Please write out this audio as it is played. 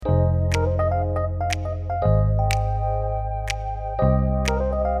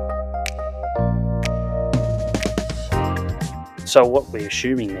So what we're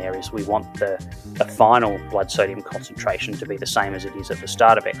assuming there is we want the final blood sodium concentration to be the same as it is at the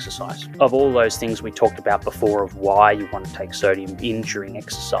start of exercise. Of all those things we talked about before of why you want to take sodium in during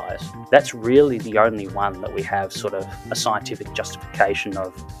exercise, that's really the only one that we have sort of a scientific justification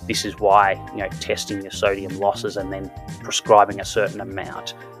of this is why, testing your sodium losses and then prescribing a certain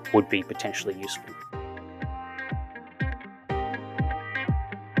amount would be potentially useful.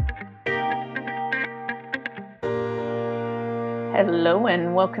 Hello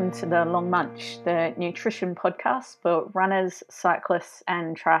and welcome to the Long Munch, the nutrition podcast for runners, cyclists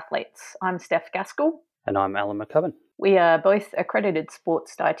and triathletes. I'm Steph Gaskell. And I'm Alan McCubbin. We are both accredited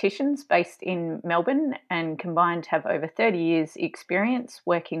sports dietitians based in Melbourne and combined have over 30 years experience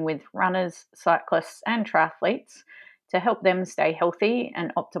working with runners, cyclists and triathletes to help them stay healthy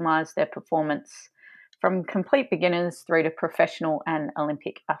and optimise their performance from complete beginners through to professional and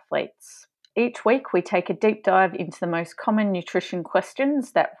Olympic athletes. Each week, we take a deep dive into the most common nutrition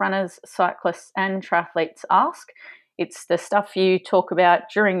questions that runners, cyclists and triathletes ask. It's the stuff you talk about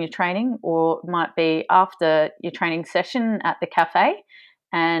during your training or might be after your training session at the cafe.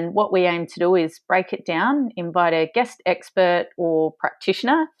 And what we aim to do is break it down, invite a guest expert or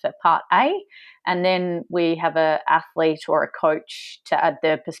practitioner for part A, and then we have an athlete or a coach to add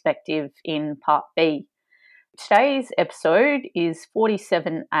their perspective in part B. Today's episode is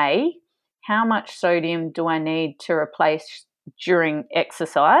 47A. How much sodium do I need to replace during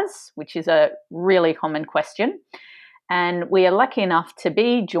exercise, which is a really common question. And we are lucky enough to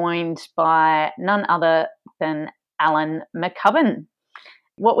be joined by none other than Alan McCubbin.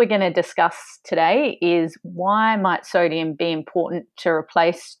 What we're going to discuss today is why might sodium be important to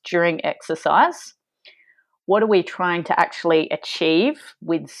replace during exercise? What are we trying to actually achieve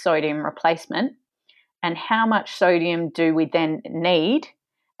with sodium replacement? And how much sodium do we then need?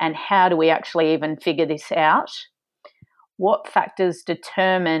 And how do we actually even figure this out? What factors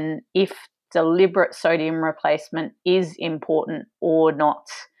determine if deliberate sodium replacement is important or not?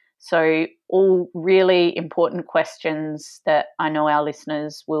 So all really important questions that I know our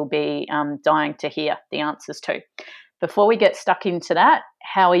listeners will be dying to hear the answers to. Before we get stuck into that,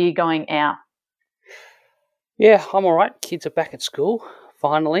 how are you going, Al? Yeah, I'm all right. Kids are back at school,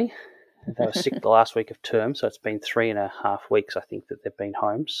 finally. They were sick the last week of term, so it's been 3.5 weeks, I think, that they've been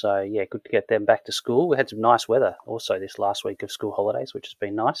home. So, yeah, good to get them back to school. We had some nice weather also this last week of school holidays, which has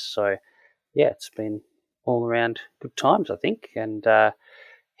been nice. So, yeah, it's been all around good times, I think. And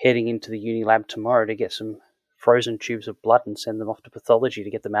heading into the uni lab tomorrow to get some frozen tubes of blood and send them off to pathology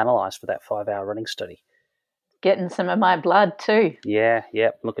to get them analysed for that 5-hour running study. Getting some of my blood too. Yeah,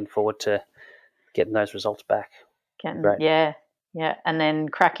 looking forward to getting those results back. Great. Yeah, and then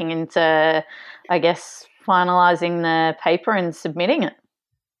cracking into, I guess, finalising the paper and submitting it.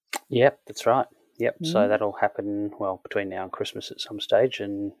 Yep, that's right. Yep, So that'll happen, between now and Christmas at some stage.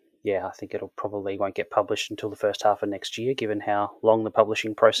 And, yeah, I think it'll probably won't get published until the first half of next year, given how long the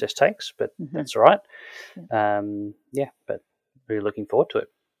publishing process takes. But that's all right. But really looking forward to it.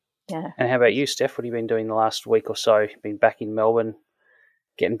 Yeah. And how about you, Steph? What have you been doing the last week or so? You've been back in Melbourne,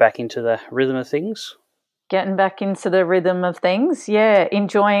 getting back into the rhythm of things? Getting back into the rhythm of things, yeah.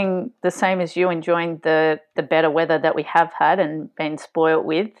 Enjoying the same as you, enjoying the better weather that we have had and been spoilt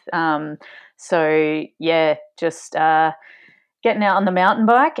with. Just getting out on the mountain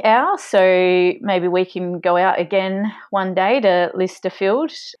bike, Al. So maybe we can go out again one day to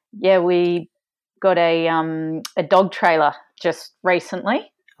Listerfield. Yeah, we got a dog trailer just recently.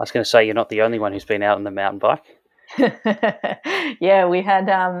 I was going to say you're not the only one who's been out on the mountain bike. Yeah, we had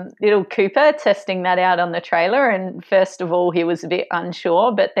little Cooper testing that out on the trailer, and first of all he was a bit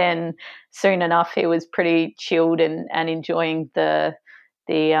unsure, but then soon enough he was pretty chilled and enjoying the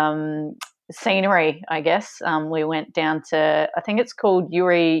scenery, I guess. We went down to, I think it's called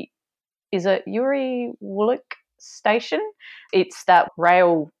Yuri Woolluk Station? It's that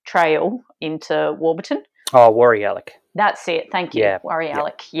rail trail into Warburton. Oh, Warrialloc. That's it, thank you. Yeah.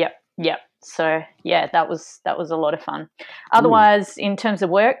 Warrialloc, yep. So, yeah, that was a lot of fun. Otherwise, in terms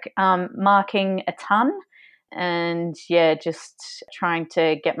of work, marking a ton and, just trying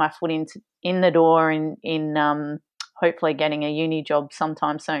to get my foot in the door in hopefully getting a uni job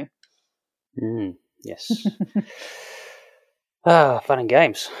sometime soon. Yes. Fun and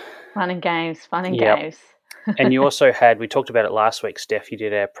games. Fun and games. And you also we talked about it last week, Steph, you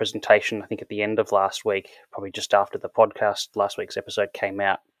did a presentation, I think at the end of last week, probably just after the podcast, last week's episode came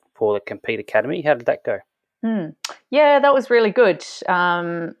out, for the Compete Academy. How did that go? Yeah, that was really good.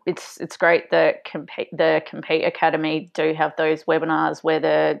 It's great that the Compete Academy do have those webinars where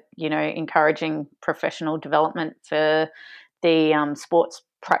they're encouraging professional development for the sports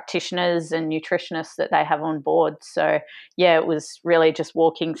practitioners and nutritionists that they have on board. So, yeah, it was really just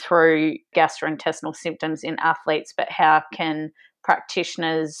walking through gastrointestinal symptoms in athletes, but how can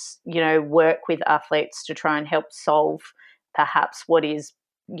practitioners, work with athletes to try and help solve perhaps what is,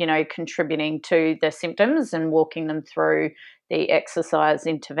 contributing to the symptoms, and walking them through the exercise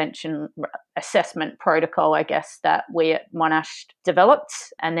intervention assessment protocol, I guess, that we at Monash developed,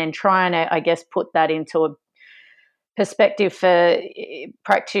 and then trying to, I guess, put that into a perspective for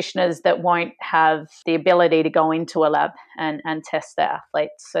practitioners that won't have the ability to go into a lab and test their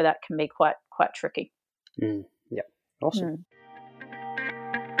athletes. So that can be quite tricky. Yeah, awesome.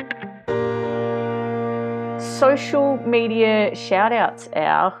 Social media shout outs,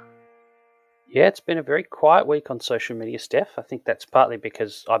 Al. Yeah, it's been a very quiet week on social media, Steph. I think that's partly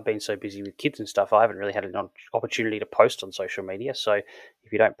because I've been so busy with kids and stuff. I haven't really had an opportunity to post on social media. So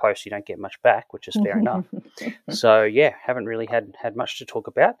if you don't post, you don't get much back, which is fair enough. So, yeah, haven't really had much to talk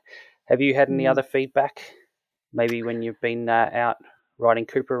about. Have you had any other feedback, maybe when you've been out riding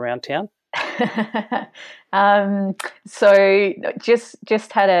Cooper around town? So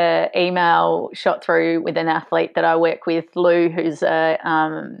just had a email shot through with an athlete that I work with, Lou, who's a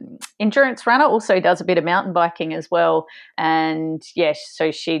endurance runner, also does a bit of mountain biking as well. And yeah,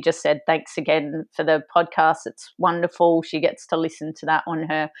 so she just said, thanks again for the podcast. It's wonderful. She gets to listen to that on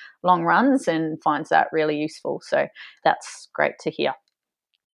her long runs and finds that really useful. So that's great to hear.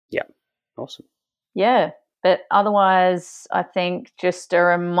 Yeah, awesome. Yeah. But otherwise, I think just a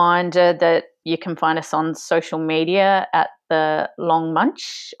reminder that you can find us on social media at the Long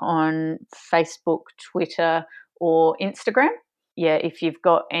Munch on Facebook, Twitter, or Instagram. Yeah, if you've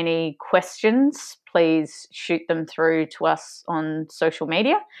got any questions, please shoot them through to us on social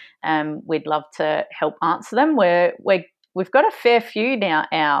media. We'd love to help answer them. We've got a fair few now,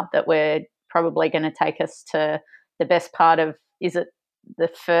 Al, that we're probably going to take us to the best part of, is it the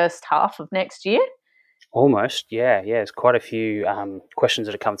first half of next year? Almost, yeah. There's quite a few questions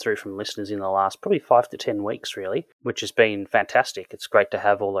that have come through from listeners in the last probably 5 to 10 weeks, really, which has been fantastic. It's great to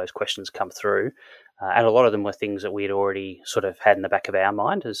have all those questions come through, and a lot of them were things that we had already sort of had in the back of our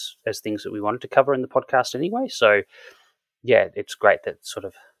mind as things that we wanted to cover in the podcast anyway. So, yeah, it's great that sort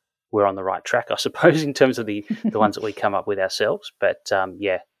of we're on the right track, I suppose, in terms of the ones that we come up with ourselves. But,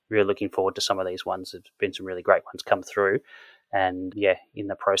 yeah, really looking forward to some of these ones. There's been some really great ones come through. And, yeah, in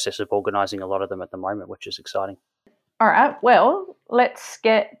the process of organising a lot of them at the moment, which is exciting. All right, well, let's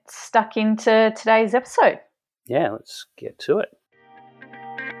get stuck into today's episode. Yeah, let's get to it.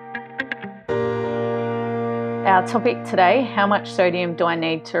 Our topic today, how much sodium do I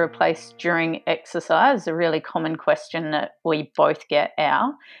need to replace during exercise? A really common question that we both get,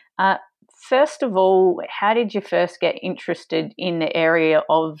 Al. First of all, how did you first get interested in the area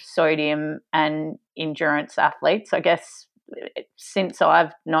of sodium and endurance athletes? I guess since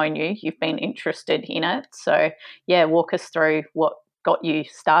I've known you, you've been interested in it. So, yeah, walk us through what got you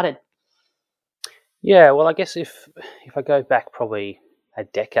started. Yeah, well, I guess if I go back probably a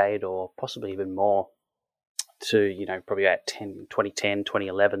decade or possibly even more to, probably about 2010,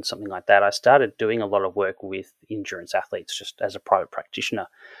 2011, something like that, I started doing a lot of work with endurance athletes just as a private practitioner.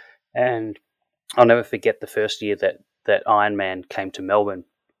 And I'll never forget the first year that Ironman came to Melbourne.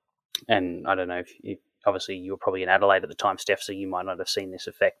 And I don't know if obviously you were probably in Adelaide at the time, Steph, so you might not have seen this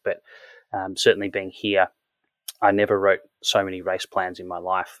effect, but certainly being here, I never wrote so many race plans in my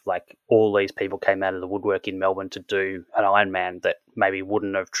life. Like, all these people came out of the woodwork in Melbourne to do an Ironman that maybe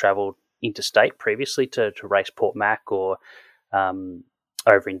wouldn't have travelled interstate previously to race Port Mac or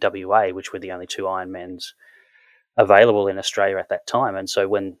over in WA, which were the only two Ironmans available in Australia at that time. And so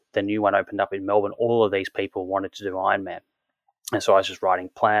when the new one opened up in Melbourne, all of these people wanted to do Ironman. And so I was just writing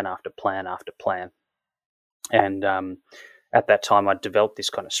plan after plan after plan. And at that time, I developed this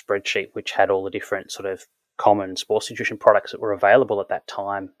kind of spreadsheet which had all the different sort of common sports nutrition products that were available at that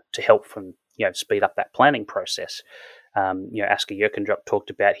time to help from speed up that planning process. Asker Yerkendrup talked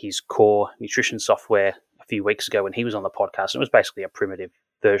about his core nutrition software a few weeks ago when he was on the podcast. And it was basically a primitive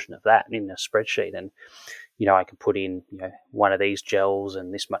version of that in a spreadsheet. And I could put in, one of these gels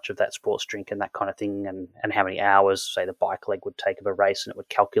and this much of that sports drink and that kind of thing, and how many hours, say, the bike leg would take of a race, and it would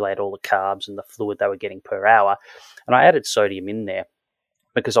calculate all the carbs and the fluid they were getting per hour. And I added sodium in there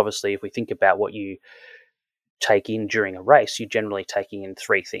because obviously if we think about what you take in during a race, you're generally taking in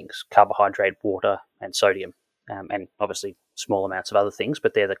three things: carbohydrate, water, and sodium, and obviously small amounts of other things,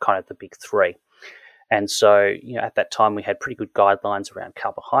 but they're the kind of the big three. And so, at that time, we had pretty good guidelines around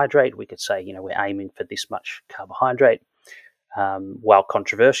carbohydrate. We could say, we're aiming for this much carbohydrate. While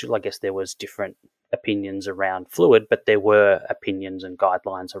controversial, I guess there was different opinions around fluid, but there were opinions and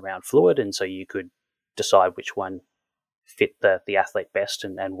guidelines around fluid. And so you could decide which one fit the athlete best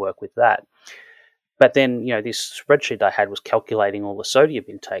and work with that. But then, this spreadsheet I had was calculating all the sodium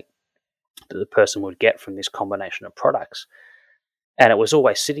intake that the person would get from this combination of products. And it was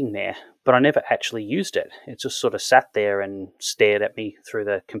always sitting there, but I never actually used it. It just sort of sat there and stared at me through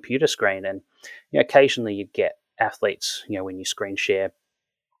the computer screen. And occasionally you'd get athletes, when you screen share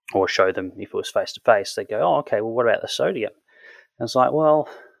or show them if it was face to face, they go, "Oh, okay, well, what about the sodium?" And it's like, well,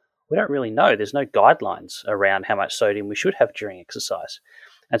 we don't really know. There's no guidelines around how much sodium we should have during exercise.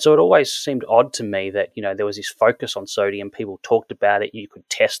 And so it always seemed odd to me that, there was this focus on sodium. People talked about it. You could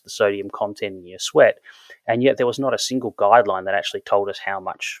test the sodium content in your sweat. And yet there was not a single guideline that actually told us how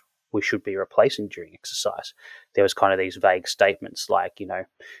much we should be replacing during exercise. There was kind of these vague statements like,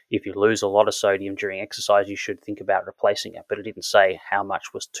 if you lose a lot of sodium during exercise, you should think about replacing it. But it didn't say how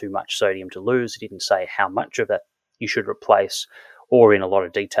much was too much sodium to lose. It didn't say how much of it you should replace, or in a lot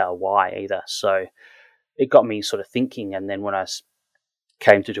of detail why either. So it got me sort of thinking. And then when I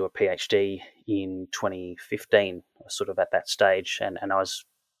came to do a PhD in 2015, I was sort of at that stage, and I was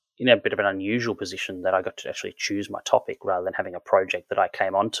in a bit of an unusual position that I got to actually choose my topic rather than having a project that I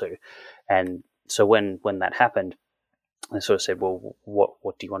came onto. And so when that happened, I sort of said, well,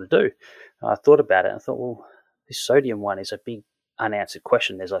 what do you want to do? And I thought about it, and I thought, well, this sodium one is a big unanswered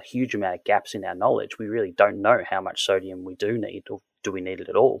question. There's a huge amount of gaps in our knowledge. We really don't know how much sodium we do need, or do we need it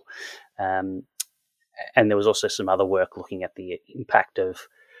at all? And there was also some other work looking at the impact of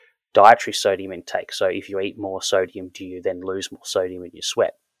dietary sodium intake. So if you eat more sodium, do you then lose more sodium in your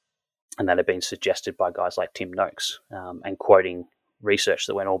sweat? And that had been suggested by guys like Tim Noakes, and quoting research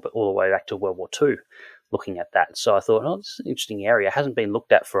that went all the way back to World War II, looking at that. So I thought, oh, this is an interesting area. It hasn't been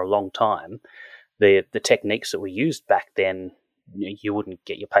looked at for a long time. The techniques that we used back then, you wouldn't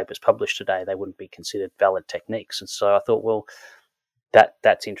get your papers published today. They wouldn't be considered valid techniques. And so I thought, well,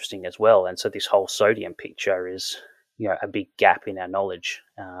 that's interesting as well. And so this whole sodium picture is, a big gap in our knowledge,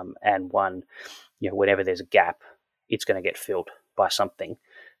 and one, whenever there's a gap, it's going to get filled by something.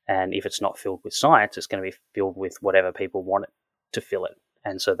 And if it's not filled with science, it's going to be filled with whatever people want it to fill it.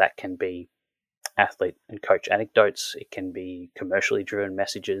 And so that can be athlete and coach anecdotes. It can be commercially driven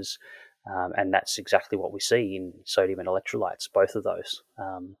messages. And that's exactly what we see in sodium and electrolytes. Both of those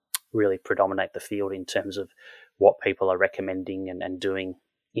really predominate the field in terms of what people are recommending and doing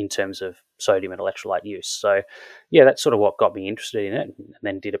in terms of sodium and electrolyte use. So, yeah, that's sort of what got me interested in it, and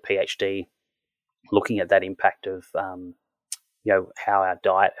then did a PhD looking at that impact of how our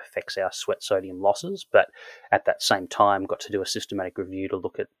diet affects our sweat sodium losses, but at that same time got to do a systematic review to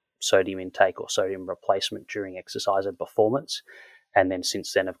look at sodium intake or sodium replacement during exercise and performance. And then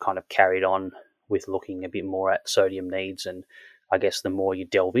since then I've kind of carried on with looking a bit more at sodium needs. And I guess the more you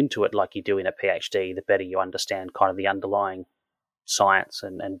delve into it, like you do in a PhD, the better you understand kind of the underlying science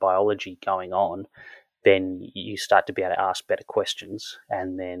and biology going on, then you start to be able to ask better questions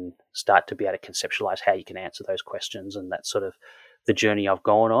and then start to be able to conceptualize how you can answer those questions. And that's sort of the journey I've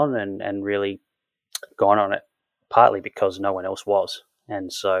gone on, and really gone on it partly because no one else was.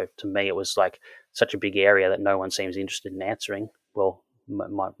 And so to me, it was like such a big area that no one seems interested in answering. Well,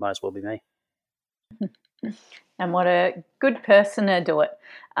 might as well be me. And what a good person to do it.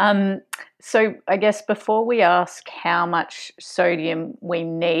 So I guess before we ask how much sodium we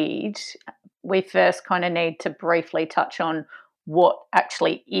need, we first kind of need to briefly touch on what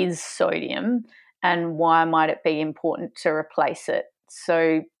actually is sodium and why might it be important to replace it.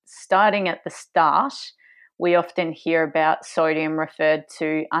 So starting at the start, we often hear about sodium referred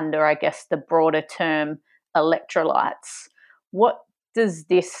to under, I guess, the broader term electrolytes. What does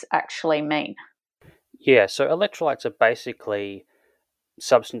this actually mean? Yeah, so electrolytes are basically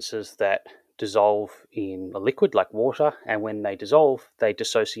substances that dissolve in a liquid like water, and when they dissolve, they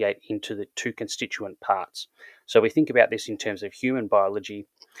dissociate into the two constituent parts. So we think about this in terms of human biology.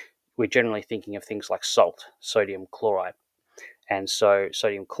 We're generally thinking of things like salt, sodium chloride. And so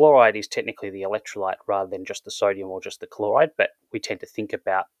sodium chloride is technically the electrolyte rather than just the sodium or just the chloride, but we tend to think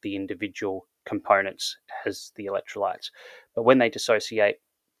about the individual components as the electrolytes. But when they dissociate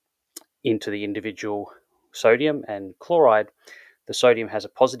into the individual sodium and chloride, the sodium has a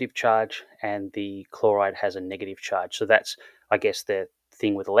positive charge and the chloride has a negative charge. So that's, I guess, the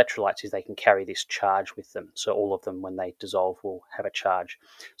thing with electrolytes is they can carry this charge with them. So all of them, when they dissolve, will have a charge.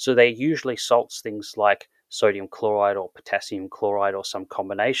 So they're usually salts, things like sodium chloride or potassium chloride or some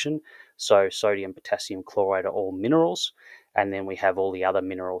combination. So sodium, potassium chloride are all minerals. And then we have all the other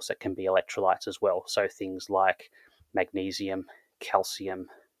minerals that can be electrolytes as well. So things like magnesium, calcium,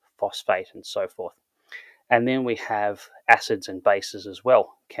 phosphate, and so forth. And then we have acids and bases as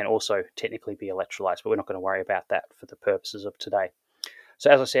well, can also technically be electrolytes, but we're not going to worry about that for the purposes of today. So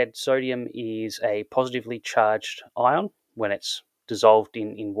as I said, sodium is a positively charged ion when it's dissolved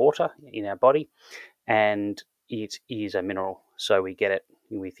in water in our body, and it is a mineral. So we get it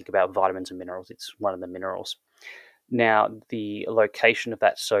when we think about vitamins and minerals. It's one of the minerals. Now, the location of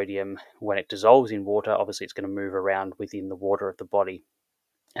that sodium, when it dissolves in water, obviously it's going to move around within the water of the body.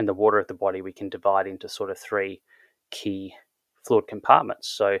 And the water of the body we can divide into sort of three key fluid compartments.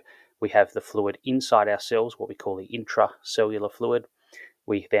 So we have the fluid inside our cells, what we call the intracellular fluid.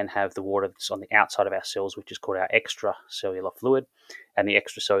 We then have the water that's on the outside of our cells, which is called our extracellular fluid. And the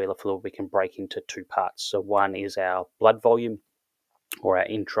extracellular fluid we can break into two parts. So one is our blood volume, or our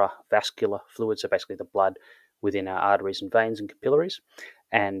intravascular fluid, so basically the blood within our arteries and veins and capillaries,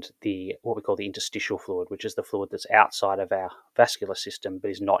 and the what we call the interstitial fluid, which is the fluid that's outside of our vascular system but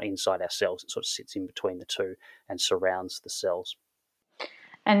is not inside our cells. It sort of sits in between the two and surrounds the cells.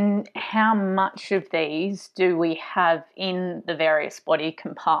 And how much of these do we have in the various body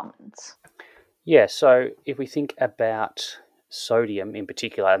compartments? Yeah, so if we think about sodium in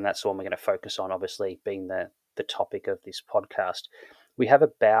particular, and that's the one we're going to focus on, obviously being the topic of this podcast, we have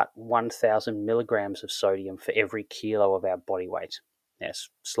about 1,000 milligrams of sodium for every kilo of our body weight. Now,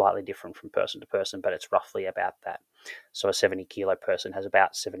 it's slightly different from person to person, but it's roughly about that. So a 70 kilo person has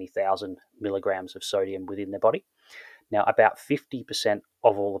about 70,000 milligrams of sodium within their body. Now, about 50%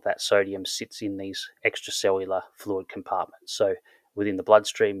 of all of that sodium sits in these extracellular fluid compartments, so within the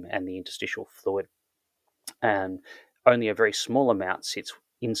bloodstream and the interstitial fluid. And only a very small amount sits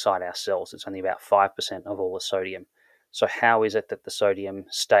inside our cells. It's only about 5% of all the sodium. So how is it that the sodium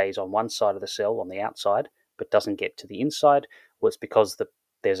stays on one side of the cell, on the outside, but doesn't get to the inside? Well, it's because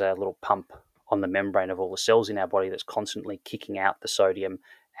there's a little pump on the membrane of all the cells in our body that's constantly kicking out the sodium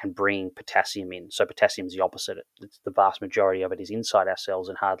and bringing potassium in. So potassium is the opposite. It's the vast majority of it is inside our cells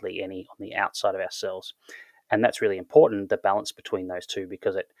and hardly any on the outside of our cells. And that's really important, the balance between those two,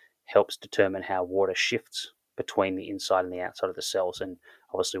 because it helps determine how water shifts between the inside and the outside of the cells. And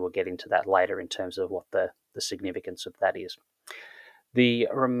obviously we'll get into that later in terms of what the significance of that is. The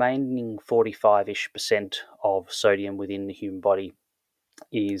remaining 45-ish% of sodium within the human body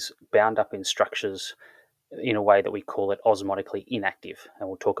is bound up in structures in a way that we call it osmotically inactive. And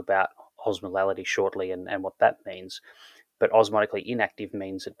we'll talk about osmolality shortly and what that means. But osmotically inactive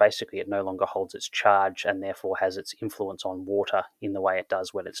means that basically it no longer holds its charge and therefore has its influence on water in the way it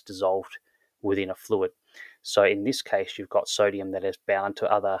does when it's dissolved within a fluid. So in this case, you've got sodium that is bound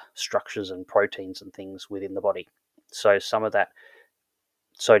to other structures and proteins and things within the body. So some of that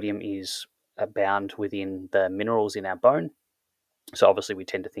sodium is bound within the minerals in our bone. So obviously we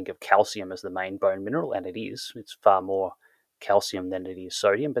tend to think of calcium as the main bone mineral, and it is. It's far more calcium than it is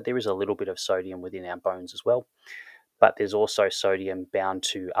sodium, but there is a little bit of sodium within our bones as well. But there's also sodium bound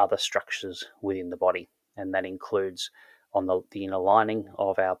to other structures within the body, and that includes on the inner lining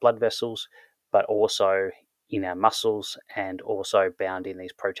of our blood vessels, but also in our muscles and also bound in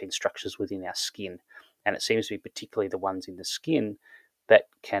these protein structures within our skin. And it seems to be particularly the ones in the skin that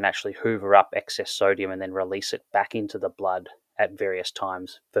can actually hoover up excess sodium and then release it back into the blood at various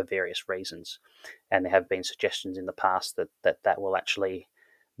times for various reasons. And there have been suggestions in the past that will actually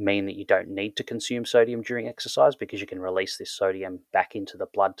mean that you don't need to consume sodium during exercise because you can release this sodium back into the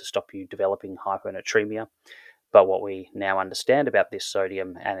blood to stop you developing hyponatremia. But what we now understand about this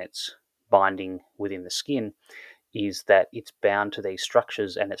sodium and its binding within the skin is that it's bound to these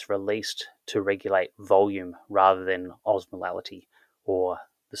structures and it's released to regulate volume rather than osmolality or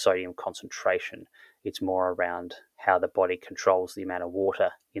the sodium concentration. It's more around how the body controls the amount of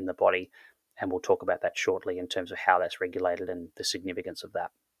water in the body, and we'll talk about that shortly in terms of how that's regulated and the significance of that.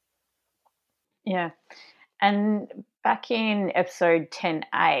 Yeah. And back in episode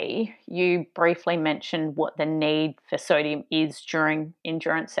 10A, you briefly mentioned what the need for sodium is during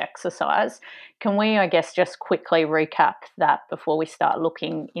endurance exercise. Can we, I guess, just quickly recap that before we start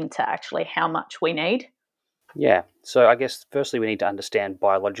looking into actually how much we need? Yeah, so I guess firstly we need to understand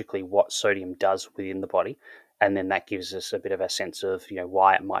biologically what sodium does within the body, and then that gives us a bit of a sense of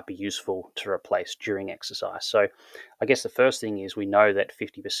why it might be useful to replace during exercise. So I guess the first thing is we know that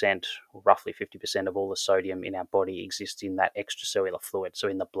 50% or roughly 50% of all the sodium in our body exists in that extracellular fluid, so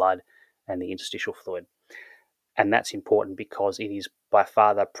in the blood and the interstitial fluid. And that's important because it is by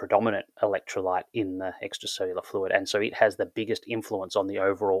far the predominant electrolyte in the extracellular fluid, and so it has the biggest influence on the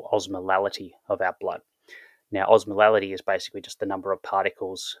overall osmolality of our blood. Now, osmolality is basically just the number of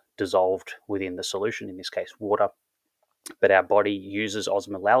particles dissolved within the solution, in this case water, but our body uses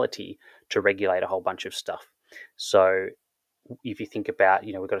osmolality to regulate a whole bunch of stuff. So if you think about,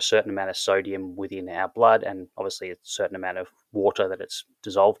 we've got a certain amount of sodium within our blood and obviously a certain amount of water that it's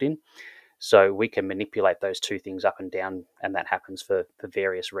dissolved in. So we can manipulate those two things up and down, and that happens for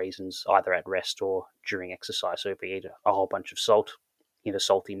various reasons, either at rest or during exercise. So if we eat a whole bunch of salt, eat a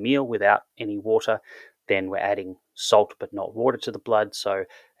salty meal without any water, then we're adding salt but not water to the blood. So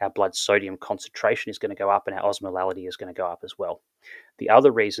our blood sodium concentration is going to go up and our osmolality is going to go up as well. The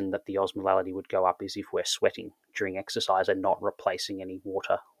other reason that the osmolality would go up is if we're sweating during exercise and not replacing any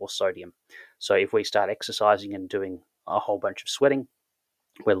water or sodium. So if we start exercising and doing a whole bunch of sweating,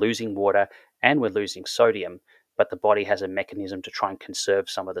 we're losing water and we're losing sodium, but the body has a mechanism to try and conserve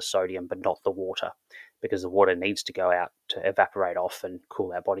some of the sodium but not the water, because the water needs to go out to evaporate off and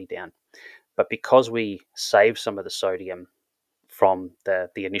cool our body down. But because we save some of the sodium from the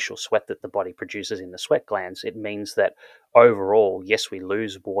initial sweat that the body produces in the sweat glands, it means that overall, yes, we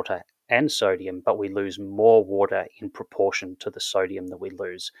lose water and sodium, but we lose more water in proportion to the sodium that we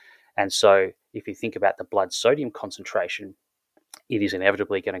lose. And so if you think about the blood sodium concentration, it is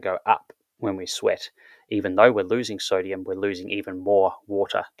inevitably going to go up when we sweat. Even though we're losing sodium, we're losing even more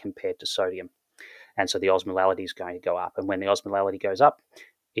water compared to sodium. And so the osmolality is going to go up. And when the osmolality goes up,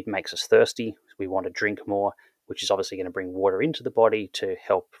 it makes us thirsty. We want to drink more, which is obviously going to bring water into the body to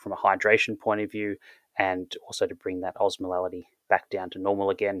help from a hydration point of view, and also to bring that osmolality back down to normal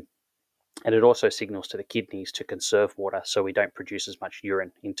again. And it also signals to the kidneys to conserve water so we don't produce as much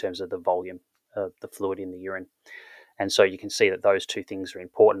urine in terms of the volume of the fluid in the urine. And so you can see that those two things are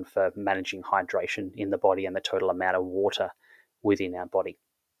important for managing hydration in the body and the total amount of water within our body.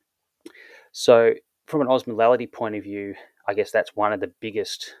 So from an osmolality point of view, I guess that's one of the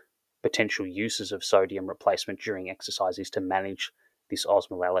biggest potential uses of sodium replacement during exercise, is to manage this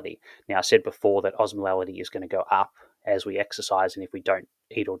osmolality. Now, I said before that osmolality is going to go up as we exercise and if we don't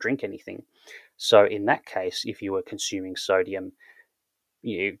eat or drink anything. So in that case, if you were consuming sodium,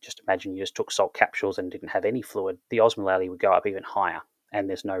 you just imagine you just took salt capsules and didn't have any fluid, the osmolality would go up even higher, and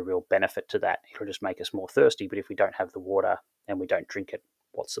there's no real benefit to that. It'll just make us more thirsty, but if we don't have the water and we don't drink it,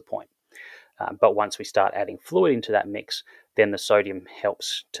 what's the point? But once we start adding fluid into that mix, then the sodium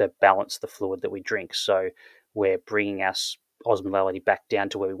helps to balance the fluid that we drink. So we're bringing our osmolality back down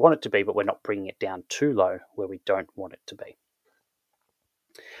to where we want it to be, but we're not bringing it down too low where we don't want it to be.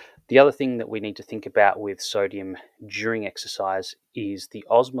 The other thing that we need to think about with sodium during exercise is the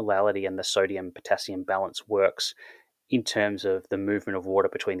osmolality and the sodium-potassium balance works in terms of the movement of water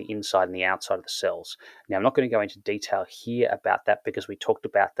between the inside and the outside of the cells. Now, I'm not going to go into detail here about that because we talked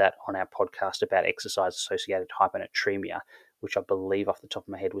about that on our podcast about exercise-associated hyponatremia, which I believe off the top of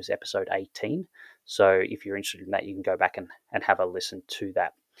my head was episode 18. So if you're interested in that, you can go back and have a listen to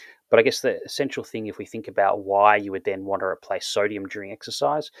that. But I guess the essential thing, if we think about why you would then want to replace sodium during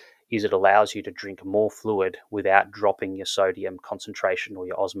exercise, is it allows you to drink more fluid without dropping your sodium concentration or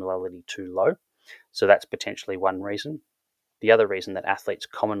your osmolality too low. So that's potentially one reason. The other reason that athletes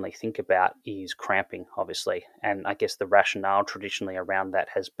commonly think about is cramping, obviously. And I guess the rationale traditionally around that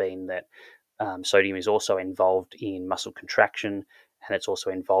has been that sodium is also involved in muscle contraction, and it's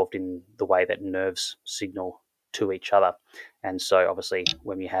also involved in the way that nerves signal to each other. And so obviously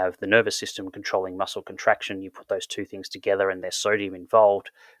when you have the nervous system controlling muscle contraction, you put those two things together and there's sodium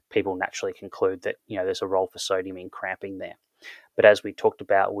involved, people naturally conclude that there's a role for sodium in cramping there. But as we talked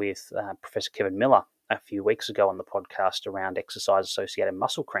about with Professor Kevin Miller a few weeks ago on the podcast around exercise-associated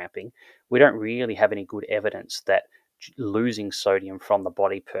muscle cramping, we don't really have any good evidence that losing sodium from the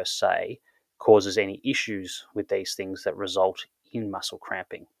body per se causes any issues with these things that result in muscle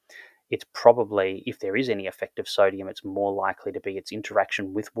cramping. It's probably, if there is any effect of sodium, it's more likely to be its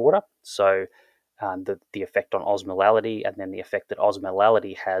interaction with water. So the effect on osmolality, and then the effect that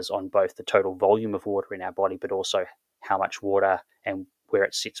osmolality has on both the total volume of water in our body, but also how much water and where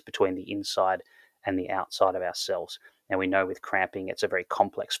it sits between the inside and the outside of our cells. And we know with cramping, it's a very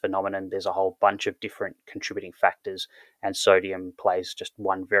complex phenomenon. There's a whole bunch of different contributing factors, and sodium plays just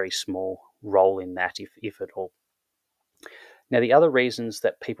one very small role in that, if at all. Now, the other reasons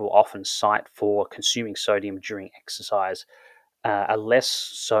that people often cite for consuming sodium during exercise are less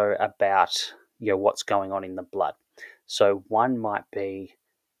so about what's going on in the blood. So one might be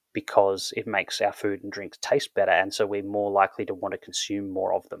because it makes our food and drinks taste better, and so we're more likely to want to consume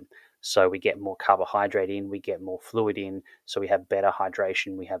more of them. So we get more carbohydrate in, we get more fluid in, so we have better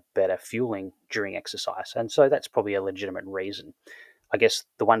hydration, we have better fueling during exercise. And so that's probably a legitimate reason. I guess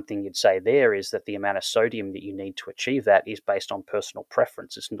the one thing you'd say there is that the amount of sodium that you need to achieve that is based on personal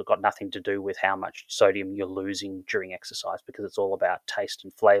preference. It's got nothing to do with how much sodium you're losing during exercise, because it's all about taste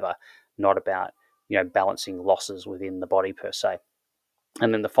and flavor, not about balancing losses within the body per se.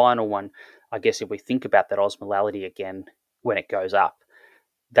 And then the final one, I guess if we think about that osmolality again, when it goes up,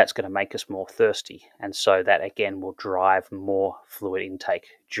 that's going to make us more thirsty. And so that, again, will drive more fluid intake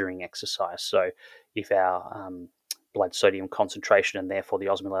during exercise. So if our blood sodium concentration and therefore the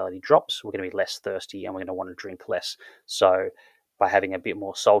osmolality drops, we're going to be less thirsty and we're going to want to drink less. So by having a bit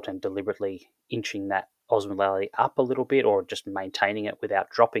more salt and deliberately inching that osmolality up a little bit, or just maintaining it without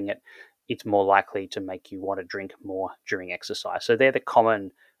dropping it, it's more likely to make you want to drink more during exercise. So they're the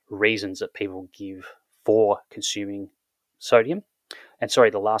common reasons that people give for consuming sodium. And sorry,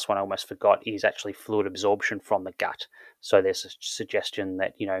 the last one I almost forgot is actually fluid absorption from the gut. So there's a suggestion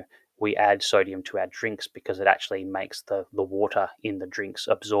that, we add sodium to our drinks because it actually makes the water in the drinks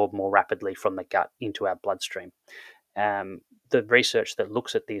absorb more rapidly from the gut into our bloodstream. The research that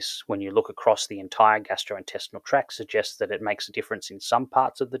looks at this, when you look across the entire gastrointestinal tract, suggests that it makes a difference in some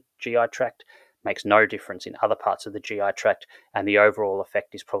parts of the GI tract, makes no difference in other parts of the GI tract, and the overall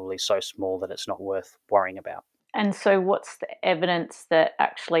effect is probably so small that it's not worth worrying about. And so, what's the evidence that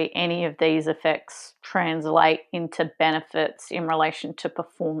actually any of these effects translate into benefits in relation to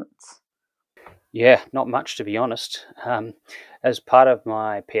performance? Yeah, not much, to be honest. As part of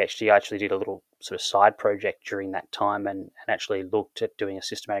my PhD, I actually did a little sort of side project during that time and actually looked at doing a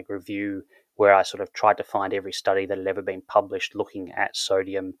systematic review where I sort of tried to find every study that had ever been published looking at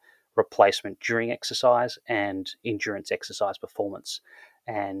sodium replacement during exercise and endurance exercise performance.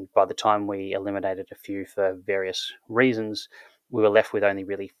 And by the time we eliminated a few for various reasons, we were left with only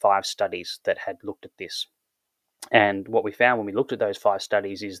really 5 studies that had looked at this. And what we found when we looked at those 5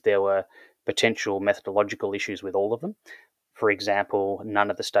 studies is there were potential methodological issues with all of them. For example,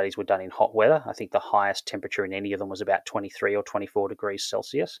 none of the studies were done in hot weather. I think the highest temperature in any of them was about 23 or 24 degrees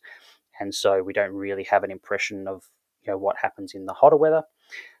Celsius. And so we don't really have an impression of what happens in the hotter weather.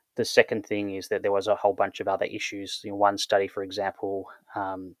 The second thing is that there was a whole bunch of other issues. One study, for example,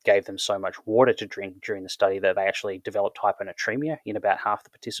 gave them so much water to drink during the study that they actually developed hyponatremia in about half the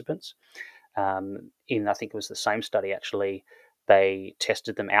participants. I think it was the same study actually, they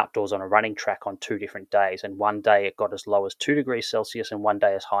tested them outdoors on a running track on 2 different days, and one day it got as low as 2 degrees Celsius and one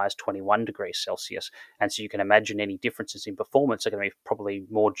day as high as 21 degrees Celsius. And so you can imagine any differences in performance are going to be probably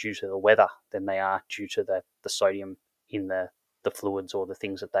more due to the weather than they are due to the sodium in the fluids or the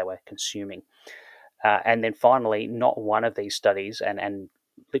things that they were consuming. And then finally, not one of these studies, and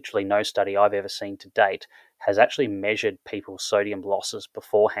literally no study I've ever seen to date, has actually measured people's sodium losses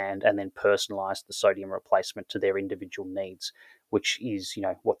beforehand and then personalized the sodium replacement to their individual needs, which is,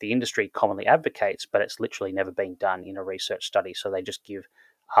 what the industry commonly advocates, but it's literally never been done in a research study. So they just give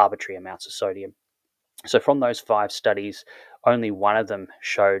arbitrary amounts of sodium. So from those 5 studies, only one of them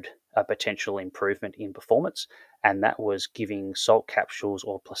showed a potential improvement in performance, and that was giving salt capsules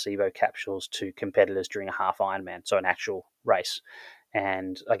or placebo capsules to competitors during a half Ironman, so an actual race.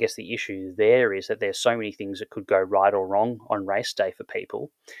 And I guess the issue there is that there's so many things that could go right or wrong on race day for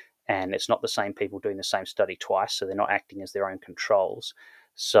people, and it's not the same people doing the same study twice, so they're not acting as their own controls.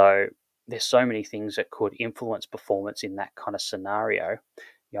 So there's so many things that could influence performance in that kind of scenario.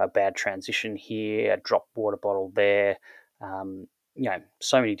 A bad transition here, a dropped water bottle there,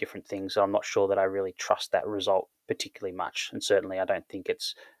 so many different things. I'm not sure that I really trust that result particularly much. And certainly I don't think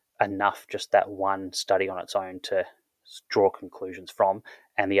it's enough, just that one study on its own, to draw conclusions from.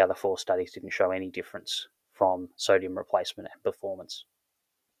 And the other 4 studies didn't show any difference from sodium replacement and performance.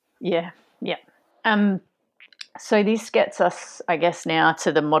 Yeah. So this gets us, I guess, now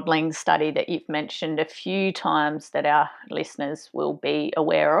to the modelling study that you've mentioned a few times that our listeners will be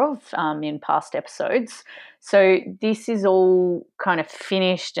aware of in past episodes. So this is all kind of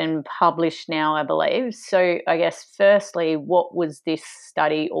finished and published now, I believe. So I guess, firstly, what was this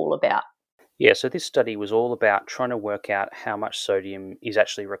study all about? Yeah, so this study was all about trying to work out how much sodium is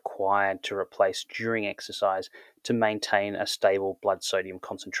actually required to replace during exercise to maintain a stable blood sodium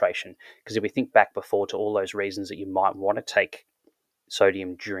concentration. Because if we think back before to all those reasons that you might want to take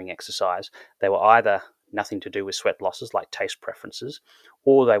sodium during exercise, they were either nothing to do with sweat losses like taste preferences,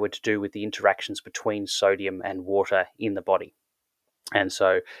 or they were to do with the interactions between sodium and water in the body. And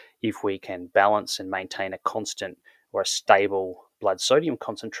so if we can balance and maintain a constant or a stable blood sodium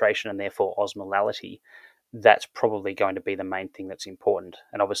concentration and therefore osmolality, that's probably going to be the main thing that's important.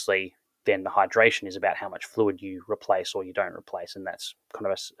 And obviously then the hydration is about how much fluid you replace or you don't replace, and that's kind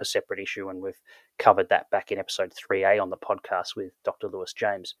of a separate issue, and we've covered that back in episode 3A on the podcast with Dr. Lewis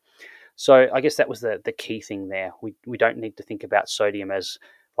James. So I guess that was the key thing there. We don't need to think about sodium as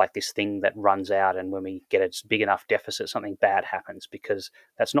like this thing that runs out, and when we get a big enough deficit, something bad happens, because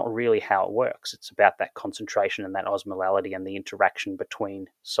that's not really how it works. It's about that concentration and that osmolality and the interaction between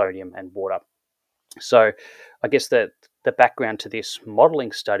sodium and water. So I guess the background to this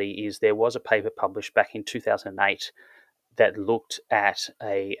modelling study is there was a paper published back in 2008 that looked at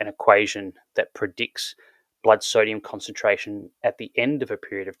an equation that predicts blood sodium concentration at the end of a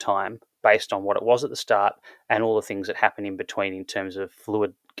period of time based on what it was at the start and all the things that happen in between in terms of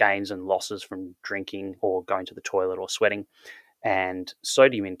fluid gains and losses from drinking or going to the toilet or sweating, and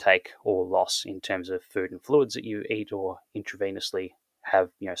sodium intake or loss in terms of food and fluids that you eat or intravenously have,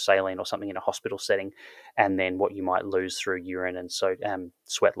 saline or something in a hospital setting, and then what you might lose through urine and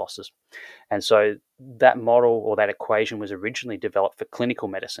sweat losses. And so that model or that equation was originally developed for clinical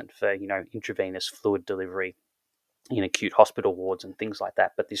medicine, for intravenous fluid delivery in acute hospital wards and things like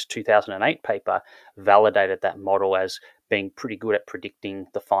that. But this 2008 paper validated that model as being pretty good at predicting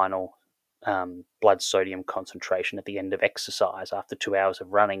the final blood sodium concentration at the end of exercise after 2 hours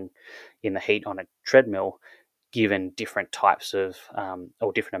of running in the heat on a treadmill, given different types of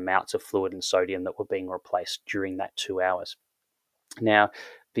or different amounts of fluid and sodium that were being replaced during that 2 hours. Now,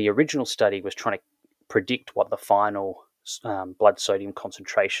 the original study was trying to predict what the final blood sodium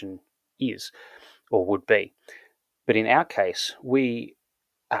concentration is or would be. But in our case, we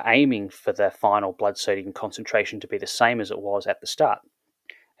are aiming for the final blood sodium concentration to be the same as it was at the start.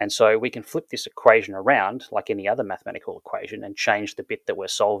 And so we can flip this equation around like any other mathematical equation and change the bit that we're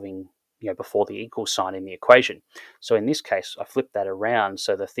solving before the equal sign in the equation. So in this case, I flipped that around.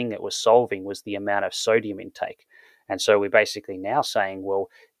 So the thing that was solving was the amount of sodium intake. And so we're basically now saying, well,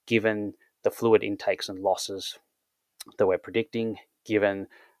 given the fluid intakes and losses that we're predicting, given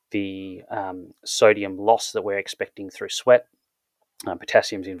the sodium loss that we're expecting through sweat,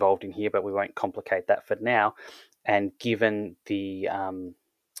 potassium's involved in here, but we won't complicate that for now, and given the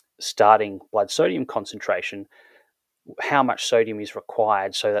starting blood sodium concentration, how much sodium is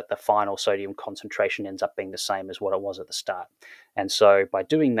required so that the final sodium concentration ends up being the same as what it was at the start. And so by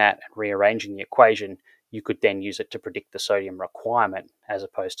doing that and rearranging the equation, you could then use it to predict the sodium requirement as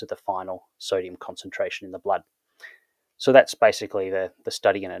opposed to the final sodium concentration in the blood. So that's basically the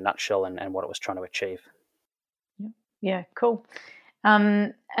study in a nutshell and what it was trying to achieve. Yeah, cool.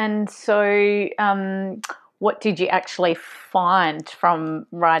 And so what did you actually find from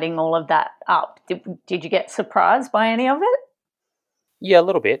writing all of that up? Did you get surprised by any of it? Yeah, a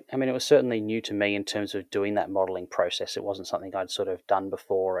little bit. I mean, it was certainly new to me in terms of doing that modelling process. It wasn't something I'd sort of done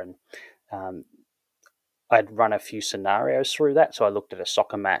before, and I'd run a few scenarios through that. So I looked at a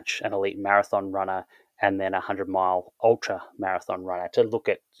soccer match, an elite marathon runner, and then a 100-mile ultra marathon runner to look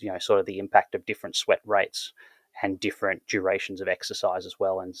at sort of the impact of different sweat rates and different durations of exercise as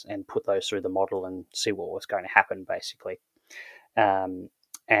well, and put those through the model and see what was going to happen, basically. And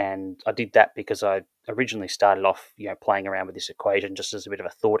I did that because I originally started off, playing around with this equation just as a bit of a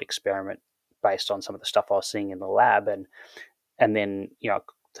thought experiment based on some of the stuff I was seeing in the lab, and then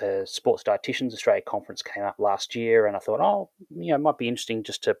the Sports Dietitians Australia conference came up last year, and I thought, it might be interesting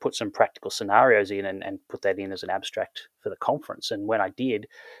just to put some practical scenarios in and put that in as an abstract for the conference. And when I did,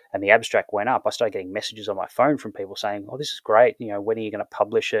 and the abstract went up, I started getting messages on my phone from people saying, "Oh, this is great. When are you going to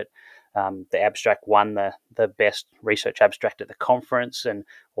publish it?" The abstract won the best research abstract at the conference, and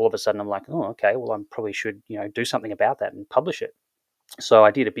all of a sudden I'm like, "Oh, okay. Well, I probably should do something about that and publish it." So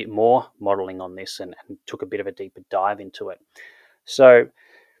I did a bit more modelling on this and took a bit of a deeper dive into it. So,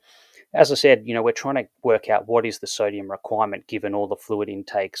 as I said, we're trying to work out what is the sodium requirement given all the fluid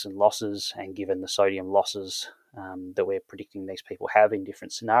intakes and losses, and given the sodium losses that we're predicting these people have in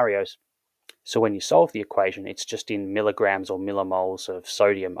different scenarios. So when you solve the equation, it's just in milligrams or millimoles of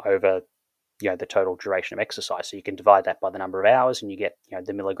sodium over the total duration of exercise. So you can divide that by the number of hours, and you get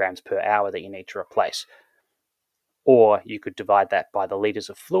the milligrams per hour that you need to replace. Or you could divide that by the litres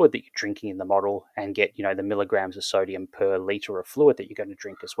of fluid that you're drinking in the model and get the milligrams of sodium per litre of fluid that you're going to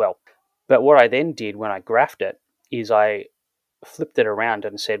drink as well. But what I then did when I graphed it is I flipped it around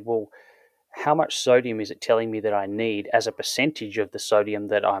and said, well, how much sodium is it telling me that I need as a percentage of the sodium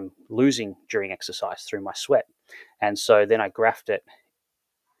that I'm losing during exercise through my sweat? And so then I graphed it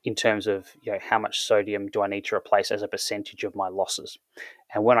in terms of how much sodium do I need to replace as a percentage of my losses.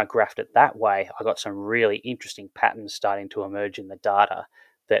 And when I graphed it that way, I got some really interesting patterns starting to emerge in the data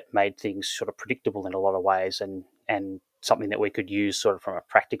that made things sort of predictable in a lot of ways, and something that we could use sort of from a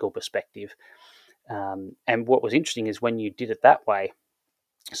practical perspective. And what was interesting is when you did it that way,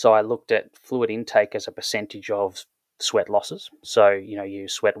 so I looked at fluid intake as a percentage of sweat losses. So, you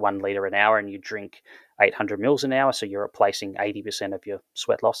sweat 1 litre an hour and you drink 800 mils an hour, so you're replacing 80% of your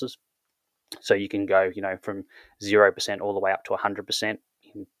sweat losses. So you can go, from 0% all the way up to 100%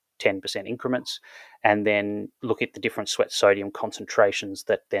 in 10% increments, and then look at the different sweat sodium concentrations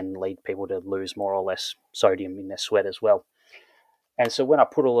that then lead people to lose more or less sodium in their sweat as well. And so when I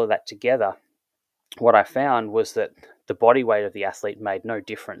put all of that together, what I found was that the body weight of the athlete made no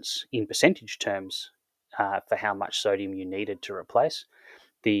difference in percentage terms for how much sodium you needed to replace.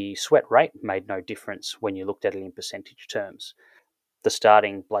 The sweat rate made no difference when you looked at it in percentage terms. The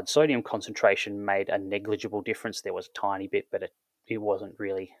starting blood sodium concentration made a negligible difference. There was a tiny bit, but it wasn't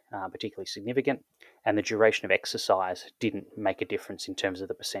really particularly significant. And the duration of exercise didn't make a difference in terms of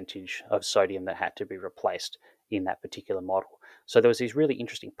the percentage of sodium that had to be replaced in that particular model. So there was these really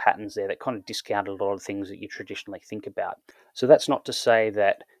interesting patterns there that kind of discounted a lot of things that you traditionally think about. So that's not to say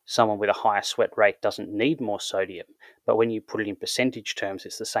that someone with a higher sweat rate doesn't need more sodium, but when you put it in percentage terms,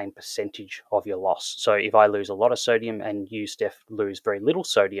 it's the same percentage of your loss. So if I lose a lot of sodium and you, Steph, lose very little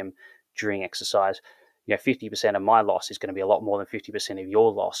sodium during exercise, 50% of my loss is going to be a lot more than 50% of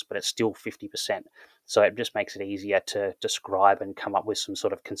your loss, but it's still 50%. So it just makes it easier to describe and come up with some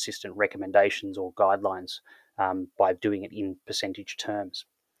sort of consistent recommendations or guidelines by doing it in percentage terms.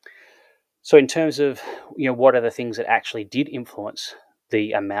 So in terms of, what are the things that actually did influence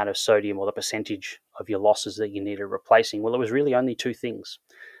the amount of sodium or the percentage of your losses that you needed replacing? Well, it was really only two things.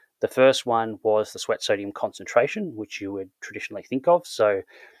 The first one was the sweat sodium concentration, which you would traditionally think of. So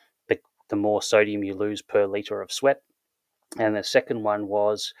the more sodium you lose per litre of sweat. And the second one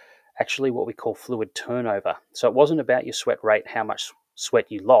was actually what we call fluid turnover. So it wasn't about your sweat rate, how much sweat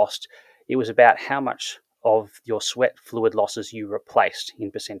you lost. It was about how much of your sweat fluid losses you replaced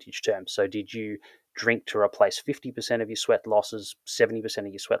in percentage terms. So did you drink to replace 50% of your sweat losses, 70% of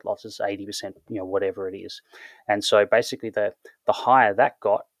your sweat losses, 80%, whatever it is. And so basically the higher that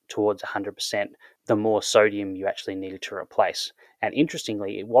got towards 100%, the more sodium you actually needed to replace. And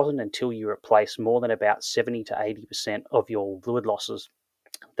interestingly, it wasn't until you replace more than about 70 to 80% of your fluid losses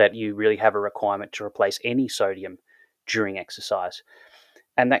that you really have a requirement to replace any sodium during exercise.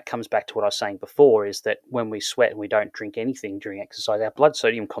 And that comes back to what I was saying before, is that when we sweat and we don't drink anything during exercise, our blood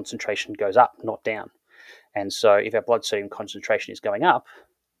sodium concentration goes up, not down. And so if our blood sodium concentration is going up,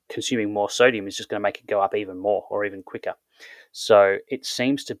 consuming more sodium is just going to make it go up even more or even quicker. So it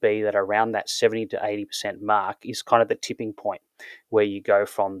seems to be that around that 70 to 80% mark is kind of the tipping point where you go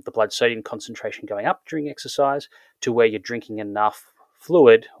from the blood sodium concentration going up during exercise to where you're drinking enough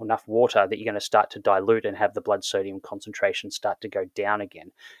fluid or enough water that you're going to start to dilute and have the blood sodium concentration start to go down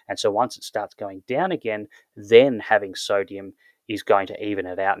again. And so once it starts going down again, then having sodium is going to even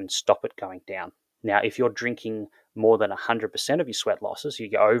it out and stop it going down. Now, if you're drinking more than 100% of your sweat losses,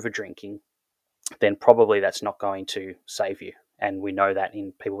 you're over drinking, then probably that's not going to save you. And we know that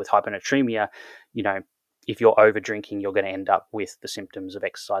in people with hyponatremia, if you're over drinking, you're going to end up with the symptoms of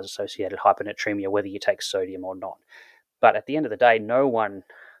exercise-associated hyponatremia, whether you take sodium or not. But at the end of the day,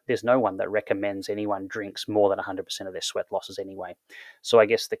 there's no one that recommends anyone drinks more than 100% of their sweat losses anyway. So I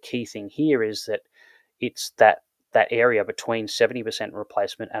guess the key thing here is that it's that area between 70%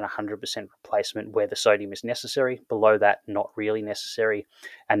 replacement and 100% replacement where the sodium is necessary. Below that, not really necessary.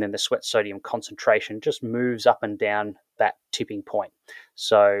 And then the sweat sodium concentration just moves up and down that tipping point.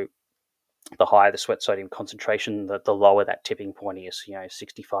 So the higher the sweat sodium concentration, the lower that tipping point is,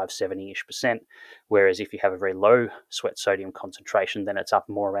 65, 70-ish%. Whereas if you have a very low sweat sodium concentration, then it's up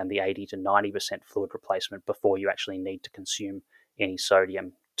more around the 80 to 90% fluid replacement before you actually need to consume any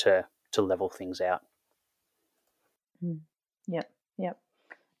sodium to level things out. Yep.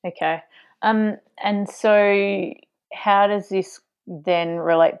 Okay. And so how does this then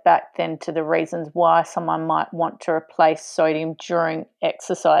relate back then to the reasons why someone might want to replace sodium during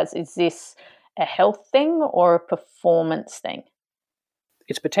exercise? Is this a health thing or a performance thing?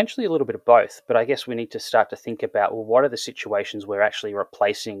 It's potentially a little bit of both, but I guess we need to start to think about, well, what are the situations where actually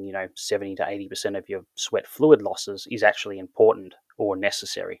replacing, 70 to 80% of your sweat fluid losses is actually important or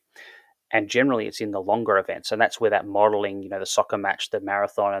necessary? And generally it's in the longer events. And that's where that modeling, the soccer match, the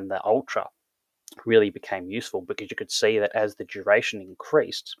marathon and the ultra really became useful, because you could see that as the duration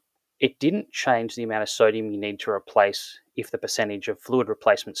increased, it didn't change the amount of sodium you need to replace if the percentage of fluid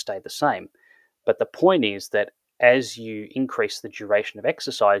replacement stayed the same. But the point is that as you increase the duration of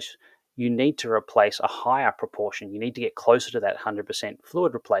exercise, you need to replace a higher proportion. You need to get closer to that 100%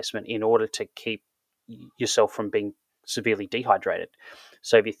 fluid replacement in order to keep yourself from being severely dehydrated.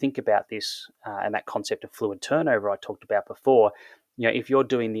 So if you think about this and that concept of fluid turnover I talked about before, if you're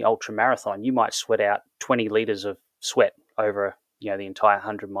doing the ultra marathon, you might sweat out 20 liters of sweat over the entire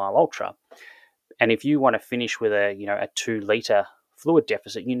 100-mile ultra. And if you want to finish with a 2-liter fluid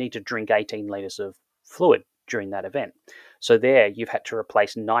deficit, you need to drink 18 liters of fluid during that event. So there you've had to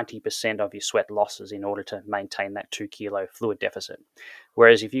replace 90% of your sweat losses in order to maintain that 2-kilo fluid deficit.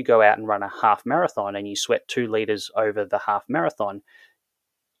 Whereas if you go out and run a half marathon and you sweat 2 liters over the half marathon,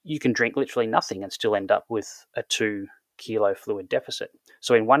 you can drink literally nothing and still end up with a 2-kilo fluid deficit.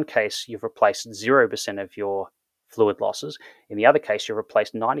 So in one case, you've replaced 0% of your fluid losses. In the other case, you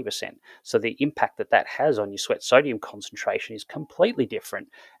replace 90%. So the impact that has on your sweat sodium concentration is completely different,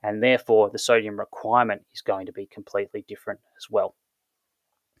 and therefore the sodium requirement is going to be completely different as well.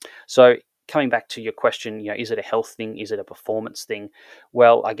 So coming back to your question, is it a health thing? Is it a performance thing?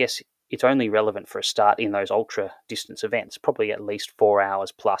 Well, I guess it's only relevant for a start in those ultra distance events, probably at least 4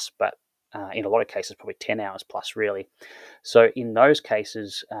 hours plus, but in a lot of cases, probably 10 hours plus, really. So in those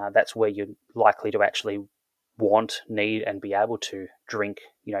cases, that's where you're likely to actually want, need, and be able to drink,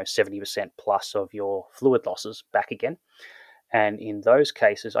 70% plus of your fluid losses back again. And in those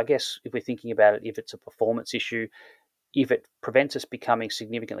cases, I guess if we're thinking about it, if it's a performance issue, if it prevents us becoming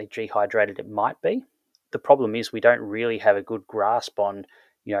significantly dehydrated, it might be. The problem is we don't really have a good grasp on,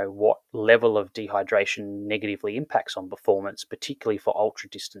 what level of dehydration negatively impacts on performance, particularly for ultra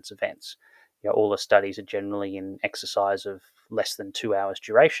distance events. All the studies are generally in exercise of less than 2 hours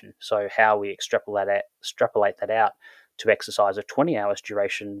duration. So how we extrapolate that out to exercise of 20 hours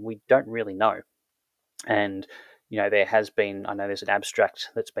duration, we don't really know. And there has been, I know there's an abstract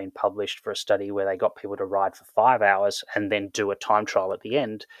that's been published for a study where they got people to ride for 5 hours and then do a time trial at the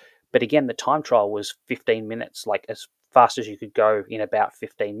end. But again, the time trial was 15 minutes, like as fast as you could go in about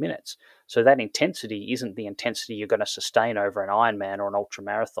 15 minutes. So that intensity isn't the intensity you're going to sustain over an Ironman or an ultra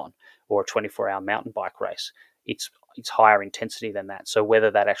marathon or a 24-hour mountain bike race. It's higher intensity than that. So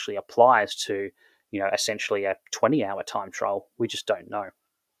whether that actually applies to, essentially a 20-hour time trial, we just don't know.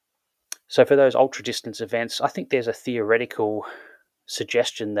 So for those ultra distance events, I think there's a theoretical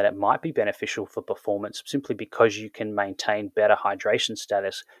suggestion that it might be beneficial for performance simply because you can maintain better hydration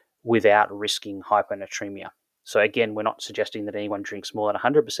status without risking hyponatremia. So again, we're not suggesting that anyone drinks more than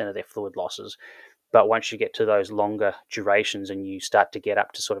 100% of their fluid losses, but once you get to those longer durations and you start to get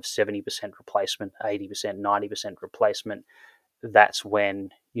up to sort of 70% replacement, 80%, 90% replacement, that's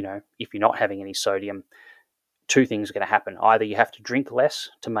when, if you're not having any sodium, two things are going to happen. Either you have to drink less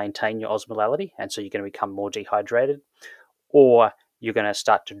to maintain your osmolality, and so you're going to become more dehydrated, or you're going to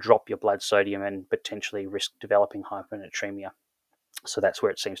start to drop your blood sodium and potentially risk developing hyponatremia. So that's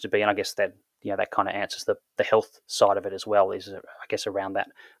where it seems to be, and I guess that that kind of answers the health side of it as well, is I guess around that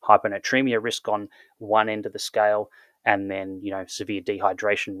hyponatremia risk on one end of the scale, and then severe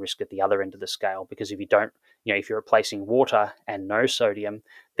dehydration risk at the other end of the scale. Because if you don't, if you're replacing water and no sodium,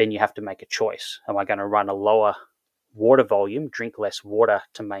 then you have to make a choice. Am I going to run a lower water volume, drink less water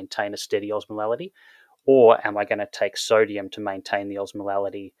to maintain a steady osmolality, or am I going to take sodium to maintain the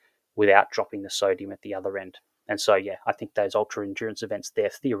osmolality without dropping the sodium at the other end? And so, I think those ultra endurance events there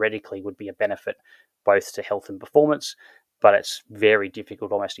theoretically would be a benefit both to health and performance, but it's very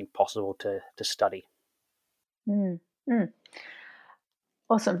difficult, almost impossible to study.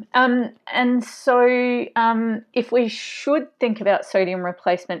 Awesome. And so if we should think about sodium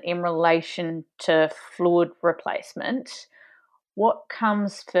replacement in relation to fluid replacement, what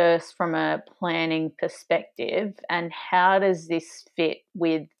comes first from a planning perspective, and how does this fit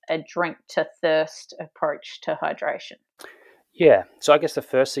with a drink to thirst approach to hydration? Yeah, so I guess the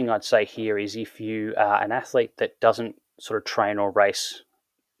first thing I'd say here is if you are an athlete that doesn't sort of train or race,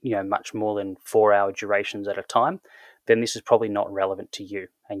 much more than 4-hour durations at a time, then this is probably not relevant to you,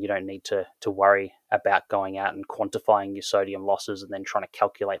 and you don't need to worry about going out and quantifying your sodium losses and then trying to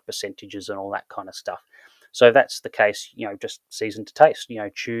calculate percentages and all that kind of stuff. So if that's the case, just season to taste.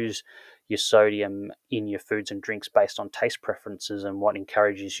 Choose your sodium in your foods and drinks based on taste preferences and what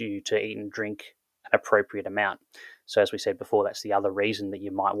encourages you to eat and drink an appropriate amount. So as we said before, that's the other reason that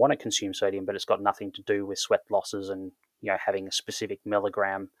you might want to consume sodium, but it's got nothing to do with sweat losses and having a specific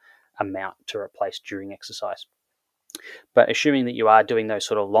milligram amount to replace during exercise. But assuming that you are doing those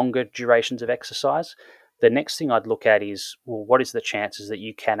sort of longer durations of exercise, the next thing I'd look at is, well, what is the chances that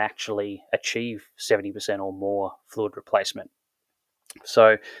you can actually achieve 70% or more fluid replacement?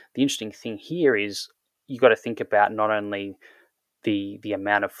 So the interesting thing here is you've got to think about not only the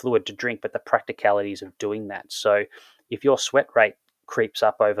amount of fluid to drink, but the practicalities of doing that. So if your sweat rate creeps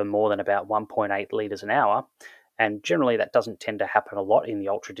up over more than about 1.8 litres an hour, and generally that doesn't tend to happen a lot in the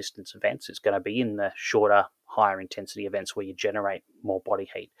ultra distance events, it's going to be in the shorter, higher intensity events where you generate more body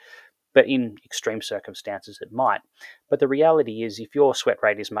heat. But in extreme circumstances, it might. But the reality is, if your sweat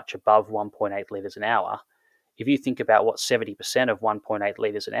rate is much above 1.8 litres an hour, if you think about what 70% of 1.8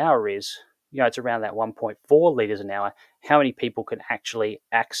 litres an hour is, it's around that 1.4 litres an hour. How many people can actually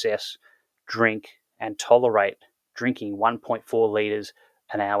access, drink, and tolerate drinking 1.4 litres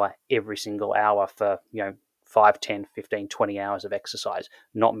an hour every single hour for, 5, 10, 15, 20 hours of exercise?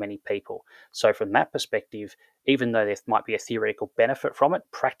 Not many people. So from that perspective, even though there might be a theoretical benefit from it,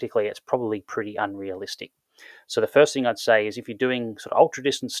 practically it's probably pretty unrealistic. So the first thing I'd say is if you're doing sort of ultra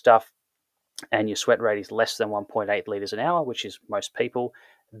distance stuff, and your sweat rate is less than 1.8 litres an hour, which is most people,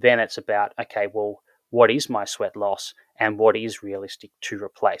 then it's about, okay, well, what is my sweat loss and what is realistic to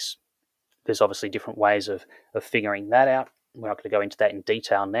replace? There's obviously different ways of figuring that out. We're not going to go into that in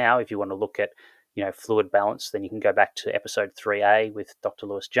detail now. If you want to look at, fluid balance, then you can go back to episode 3A with Dr.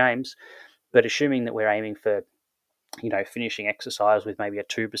 Lewis James. But assuming that we're aiming for, finishing exercise with maybe a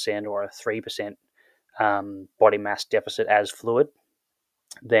 2% or a 3% body mass deficit as fluid,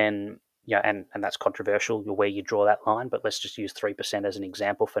 then, and that's controversial where you draw that line, but let's just use 3% as an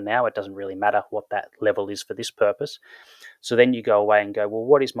example for now. It doesn't really matter what that level is for this purpose. So then you go away and go, well,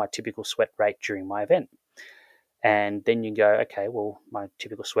 what is my typical sweat rate during my event? And then you go, okay, well, my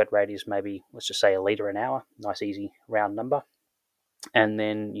typical sweat rate is maybe, let's just say, a litre an hour, nice, easy, round number. And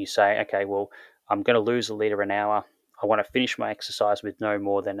then you say, okay, well, I'm going to lose a litre an hour. I want to finish my exercise with no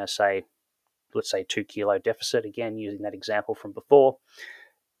more than let's say 2 kilo deficit, again, using that example from before.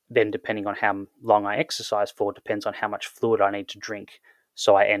 Then depending on how long I exercise for, depends on how much fluid I need to drink.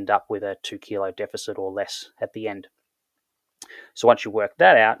 So I end up with a 2 kilo deficit or less at the end. So once you work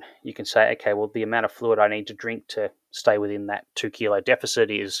that out, you can say, okay, well, the amount of fluid I need to drink to stay within that 2 kilo deficit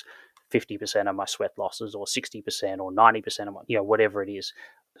is 50% of my sweat losses, or 60%, or 90% of my, whatever it is.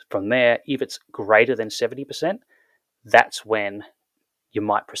 From there, if it's greater than 70%, that's when you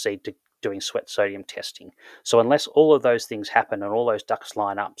might proceed to doing sweat sodium testing. So unless all of those things happen and all those ducks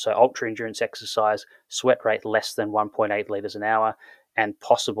line up, so ultra endurance exercise, sweat rate less than 1.8 litres an hour, and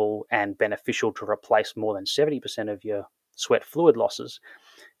possible and beneficial to replace more than 70% of your sweat fluid losses,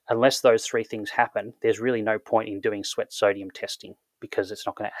 unless those three things happen, there's really no point in doing sweat sodium testing because it's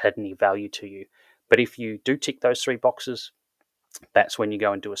not going to add any value to you. But if you do tick those three boxes, that's when you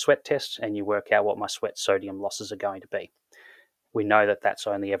go and do a sweat test and you work out what my sweat sodium losses are going to be. We know that that's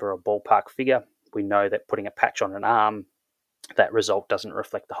only ever a ballpark figure. We know that putting a patch on an arm, that result doesn't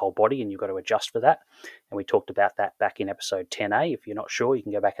reflect the whole body and you've got to adjust for that. And we talked about that back in episode 10A. If you're not sure, you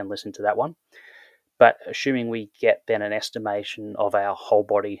can go back and listen to that one. But assuming we get then an estimation of our whole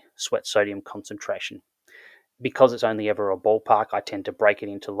body sweat sodium concentration, because it's only ever a ballpark, I tend to break it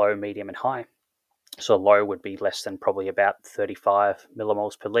into low, medium, and high. So low would be less than probably about 35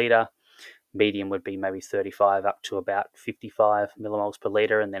 millimoles per litre. Medium would be maybe 35 up to about 55 millimoles per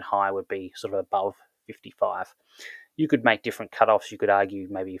litre, and then high would be sort of above 55. You could make different cutoffs. You could argue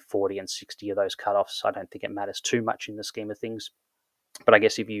maybe 40 and 60 of those cutoffs. I don't think it matters too much in the scheme of things. But I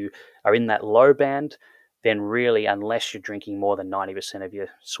guess if you are in that low band, then really, unless you're drinking more than 90% of your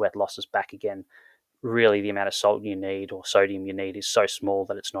sweat losses back again, really the amount of salt you need or sodium you need is so small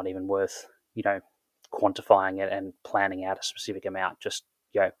that it's not even worth, quantifying it and planning out a specific amount. Just,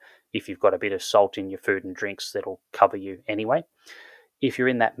 if you've got a bit of salt in your food and drinks, that'll cover you anyway. If you're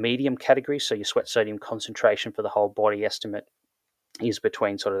in that medium category, so your sweat sodium concentration for the whole body estimate is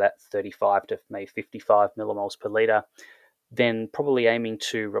between sort of that 35 to maybe 55 millimoles per litre, then probably aiming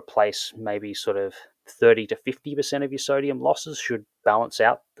to replace maybe sort of 30 to 50% of your sodium losses should balance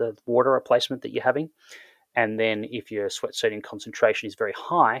out the water replacement that you're having. And then if your sweat sodium concentration is very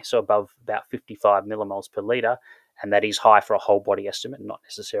high, so above about 55 millimoles per litre, and that is high for a whole body estimate, not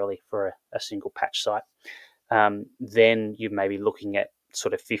necessarily for a single patch site, then you may be looking at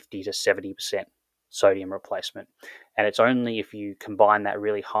sort of 50 to 70% sodium replacement. And it's only if you combine that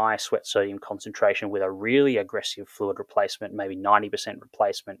really high sweat sodium concentration with a really aggressive fluid replacement, maybe 90%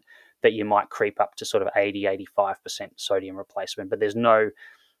 replacement, that you might creep up to sort of 80, 85% sodium replacement. But there's no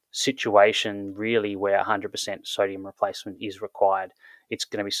situation really where 100% sodium replacement is required. It's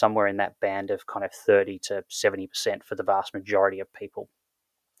going to be somewhere in that band of kind of 30 to 70% for the vast majority of people.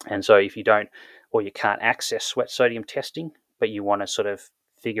 And so if you don't, or you can't access sweat sodium testing, but you want to sort of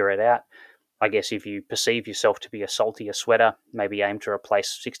figure it out, I guess if you perceive yourself to be a saltier sweater, maybe aim to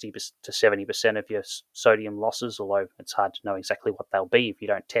replace 60 to 70% of your sodium losses, although it's hard to know exactly what they'll be if you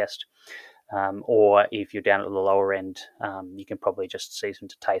don't test. Or if you're down at the lower end, you can probably just season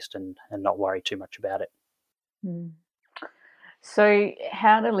to taste and not worry too much about it. Mm. So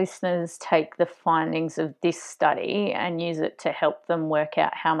how do listeners take the findings of this study and use it to help them work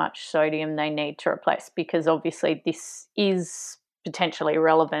out how much sodium they need to replace? Because obviously this is potentially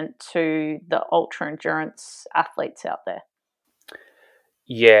relevant to the ultra endurance athletes out there.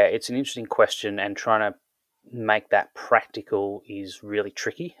 Yeah, it's an interesting question, and trying to make that practical is really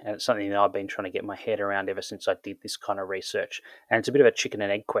tricky, and it's something that I've been trying to get my head around ever since I did this kind of research. And it's a bit of a chicken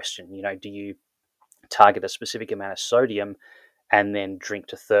and egg question. Do you target a specific amount of sodium and then drink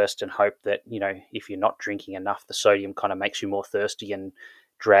to thirst and hope that, if you're not drinking enough, the sodium kind of makes you more thirsty and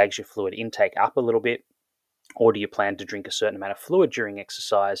drags your fluid intake up a little bit? Or do you plan to drink a certain amount of fluid during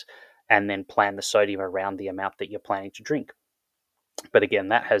exercise and then plan the sodium around the amount that you're planning to drink? But again,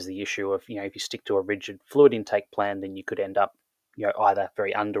 that has the issue of, if you stick to a rigid fluid intake plan, then you could end up, either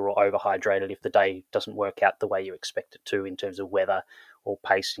very under or overhydrated if the day doesn't work out the way you expect it to in terms of weather or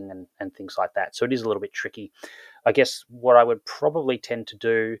pacing and things like that. So it is a little bit tricky. I guess what I would probably tend to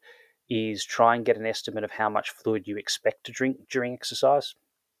do is try and get an estimate of how much fluid you expect to drink during exercise.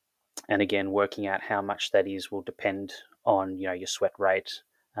 And again, working out how much that is will depend on, your sweat rate,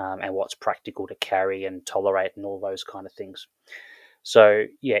 and what's practical to carry and tolerate and all those kind of things. So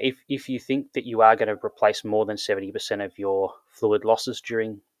yeah, if you think that you are going to replace more than 70% of your fluid losses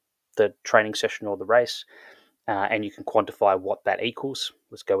during the training session or the race, and you can quantify what that equals,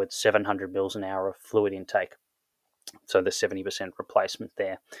 let's go with 700 mils an hour of fluid intake. So the 70% replacement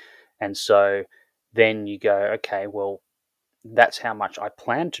there. And so then you go, okay, well, that's how much I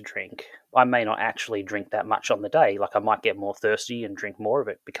plan to drink. I may not actually drink that much on the day. Like I might get more thirsty and drink more if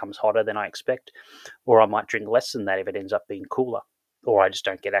it becomes hotter than I expect, or I might drink less than that if it ends up being cooler, or I just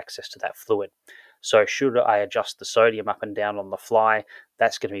don't get access to that fluid. So should I adjust the sodium up and down on the fly,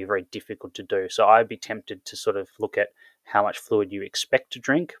 that's going to be very difficult to do. So I'd be tempted to sort of look at how much fluid you expect to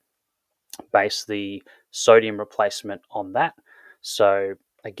drink, base the sodium replacement on that. So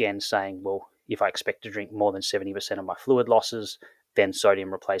again, saying, well, if I expect to drink more than 70% of my fluid losses, then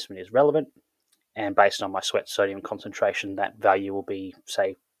sodium replacement is relevant. And based on my sweat sodium concentration, that value will be,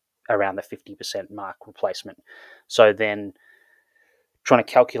 say, around the 50% mark replacement. So then trying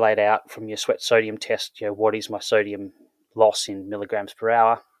to calculate out from your sweat sodium test, what is my sodium loss in milligrams per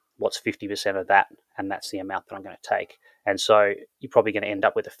hour? What's 50% of that? And that's the amount that I'm going to take. And so you're probably going to end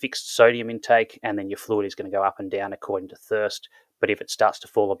up with a fixed sodium intake, and then your fluid is going to go up and down according to thirst. But if it starts to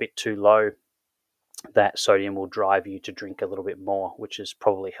fall a bit too low, that sodium will drive you to drink a little bit more, which is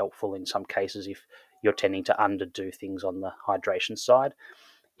probably helpful in some cases if you're tending to underdo things on the hydration side.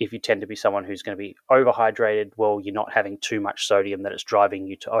 If you tend to be someone who's going to be overhydrated, well, you're not having too much sodium that it's driving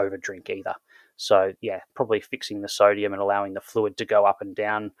you to overdrink either. So yeah, probably fixing the sodium and allowing the fluid to go up and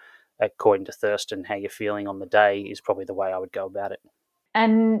down according to thirst and how you're feeling on the day is probably the way I would go about it.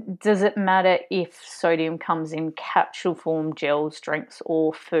 And does it matter if sodium comes in capsule form, gels, drinks,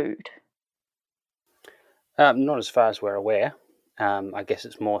 or food? Not as far as we're aware. I guess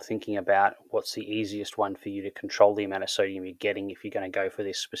it's more thinking about what's the easiest one for you to control the amount of sodium you're getting if you're going to go for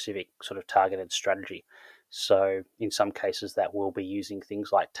this specific sort of targeted strategy. So in some cases that will be using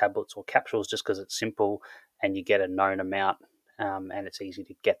things like tablets or capsules just because it's simple and you get a known amount, and it's easy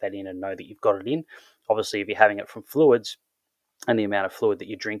to get that in and know that you've got it in. Obviously, if you're having it from fluids and the amount of fluid that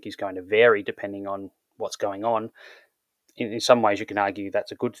you drink is going to vary depending on what's going on, in some ways you can argue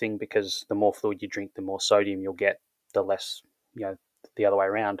that's a good thing because the more fluid you drink, the more sodium you'll get, the less, the other way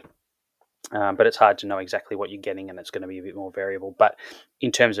around. But it's hard to know exactly what you're getting, and it's going to be a bit more variable. But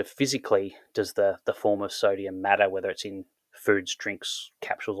in terms of physically, does the form of sodium matter, whether it's in foods, drinks,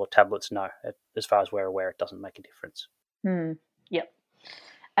 capsules, or tablets? No. As far as we're aware, it doesn't make a difference. Yep.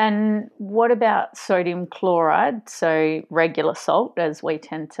 And what about sodium chloride, so regular salt, as we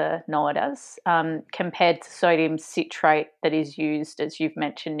tend to know it as, compared to sodium citrate that is used, as you've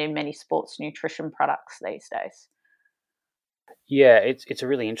mentioned, in many sports nutrition products these days? Yeah, it's a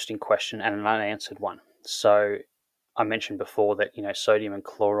really interesting question and an unanswered one. So I mentioned before that sodium and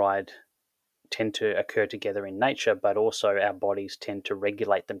chloride tend to occur together in nature, but also our bodies tend to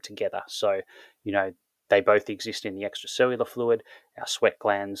regulate them together. So they both exist in the extracellular fluid. Our sweat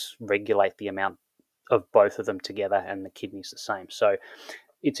glands regulate the amount of both of them together, and the kidneys the same. So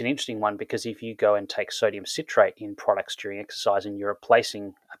it's an interesting one because if you go and take sodium citrate in products during exercise and you're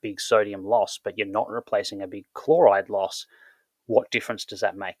replacing a big sodium loss, but you're not replacing a big chloride loss, what difference does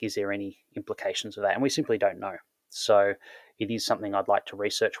that make? Is there any implications of that? And we simply don't know. So it is something I'd like to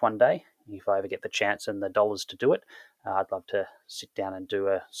research one day. If I ever get the chance and the dollars to do it, I'd love to sit down and do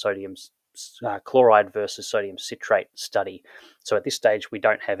a sodium chloride versus sodium citrate study. So at this stage, we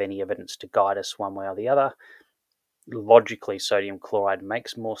don't have any evidence to guide us one way or the other. Logically, sodium chloride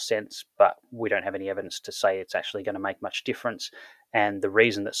makes more sense, but we don't have any evidence to say it's actually going to make much difference. And the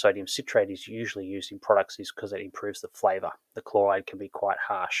reason that sodium citrate is usually used in products is because it improves the flavor. The chloride can be quite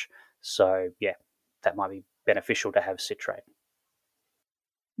harsh. So yeah, that might be beneficial to have citrate.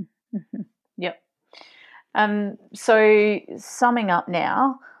 Yep. So summing up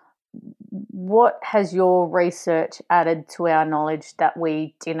now, what has your research added to our knowledge that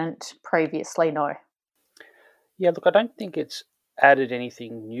we didn't previously know? Yeah, look, I don't think it's added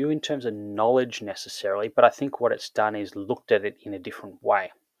anything new in terms of knowledge necessarily, but I think what it's done is looked at it in a different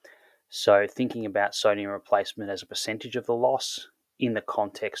way. So thinking about sodium replacement as a percentage of the loss in the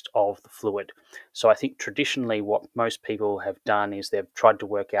context of the fluid. So I think traditionally what most people have done is they've tried to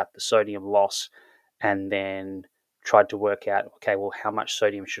work out the sodium loss and then tried to work out, okay, well, how much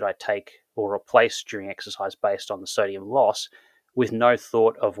sodium should I take or replace during exercise based on the sodium loss, with no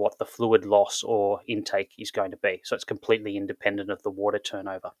thought of what the fluid loss or intake is going to be. So it's completely independent of the water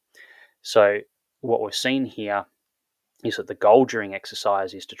turnover. So what we're seeing here is that the goal during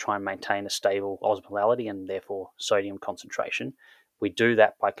exercise is to try and maintain a stable osmolality and therefore sodium concentration. We do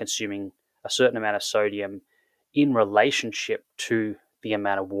that by consuming a certain amount of sodium in relationship to the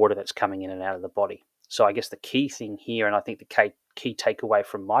amount of water that's coming in and out of the body. So I guess the key thing here, and I think the key takeaway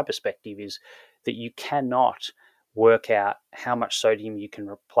from my perspective, is that you cannot work out how much sodium you can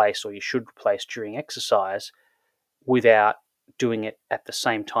replace or you should replace during exercise without doing it at the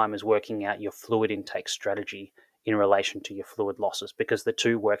same time as working out your fluid intake strategy in relation to your fluid losses, because the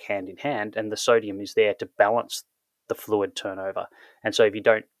two work hand in hand, and the sodium is there to balance the fluid turnover. And so if you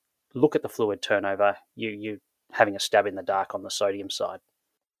don't look at the fluid turnover, you're having a stab in the dark on the sodium side.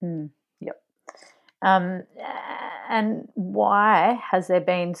 Yep. And why has there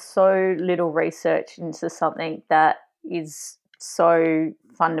been so little research into something that is so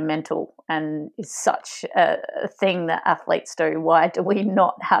fundamental and is such a thing that athletes do? Why do we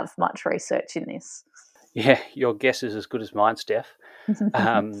not have much research in this? Yeah, your guess is as good as mine, Steph.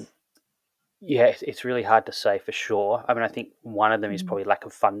 Yeah, it's really hard to say for sure. I mean, I think one of them is probably lack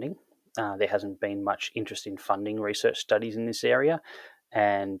of funding. There hasn't been much interest in funding research studies in this area.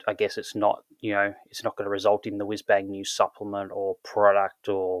 And I guess it's not going to result in the whiz-bang new supplement or product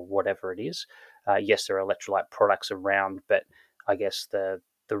or whatever it is. Yes, there are electrolyte products around, but I guess the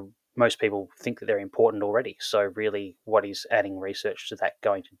most people think that they're important already. So really, what is adding research to that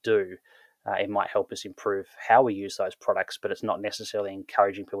going to do? It might help us improve how we use those products, but it's not necessarily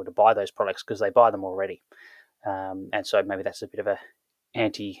encouraging people to buy those products because they buy them already. And so maybe that's a bit of a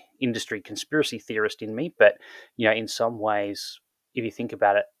anti-industry conspiracy theorist in me. But in some ways, if you think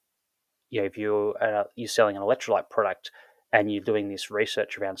about it, if you're selling an electrolyte product and you're doing this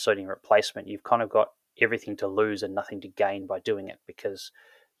research around sodium replacement, you've kind of got everything to lose and nothing to gain by doing it, because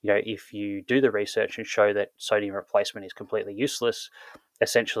if you do the research and show that sodium replacement is completely useless,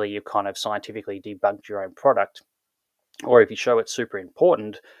 essentially you've kind of scientifically debunked your own product. Or if you show it's super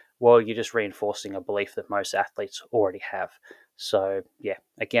important, well, you're just reinforcing a belief that most athletes already have. So yeah,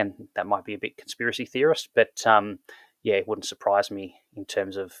 again, that might be a bit conspiracy theorist, but yeah, it wouldn't surprise me in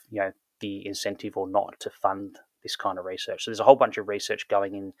terms of the incentive or not to fund this kind of research. So there's a whole bunch of research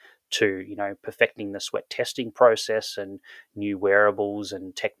going into perfecting the sweat testing process and new wearables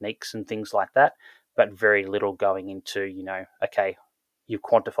and techniques and things like that, but very little going into okay, you've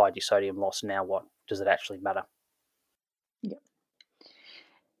quantified your sodium loss, now what? Does it actually matter? Yep.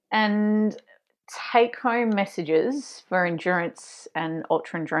 And take-home messages for endurance and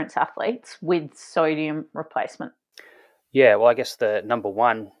ultra-endurance athletes with sodium replacement. Yeah, well, I guess the number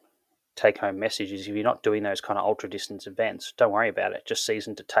one take-home message is if you're not doing those kind of ultra-distance events, don't worry about it. Just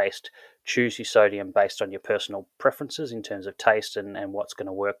season to taste. Choose your sodium based on your personal preferences in terms of taste and what's going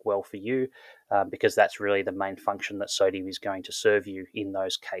to work well for you, because that's really the main function that sodium is going to serve you in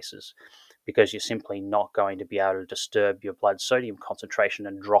those cases, because you're simply not going to be able to disturb your blood sodium concentration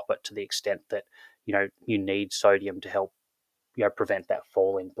and drop it to the extent that you need sodium to help prevent that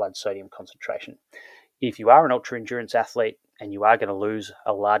fall in blood sodium concentration. If you are an ultra endurance athlete and you are going to lose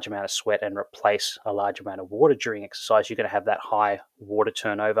a large amount of sweat and replace a large amount of water during exercise, you're going to have that high water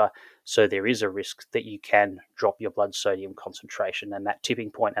turnover. So there is a risk that you can drop your blood sodium concentration. And that tipping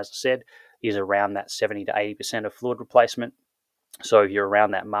point, as I said, is around that 70 to 80% of fluid replacement. So if you're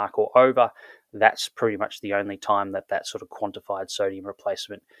around that mark or over, that's pretty much the only time that sort of quantified sodium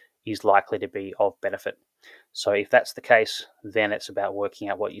replacement is likely to be of benefit. So if that's the case, then it's about working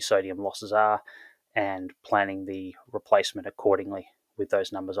out what your sodium losses are and planning the replacement accordingly with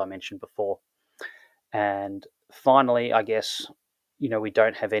those numbers I mentioned before. And finally, I guess, we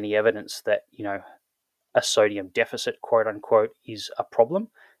don't have any evidence that, a sodium deficit, quote unquote, is a problem.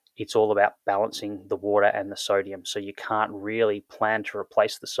 It's all about balancing the water and the sodium. So you can't really plan to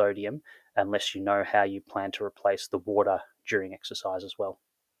replace the sodium unless you know how you plan to replace the water during exercise as well.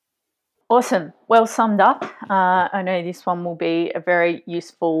 Awesome. Well summed up. I know this one will be a very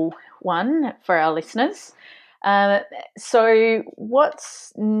useful one for our listeners. So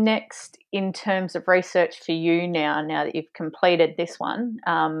what's next in terms of research for you now that you've completed this one?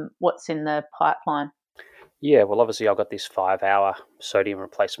 What's in the pipeline? Yeah, well, obviously I've got this 5-hour sodium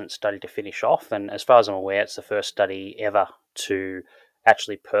replacement study to finish off. And as far as I'm aware, it's the first study ever to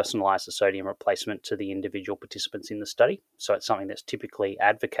actually personalize the sodium replacement to the individual participants in the study. So it's something that's typically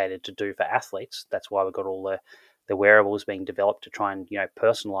advocated to do for athletes. That's why we've got all the the wearables being developed to try and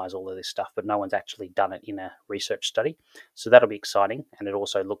personalize all of this stuff, but no one's actually done it in a research study. So that'll be exciting, and it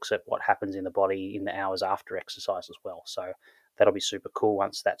also looks at what happens in the body in the hours after exercise as well. So that'll be super cool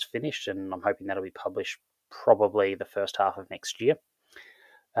once that's finished, and I'm hoping that'll be published probably the first half of next year.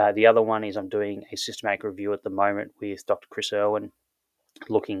 The other one is I'm doing a systematic review at the moment with Dr. Chris Irwin,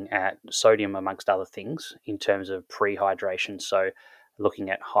 looking at sodium amongst other things in terms of pre-hydration. So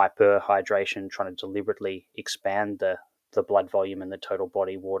looking at hyperhydration, trying to deliberately expand the blood volume and the total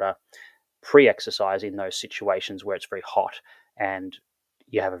body water pre-exercise in those situations where it's very hot and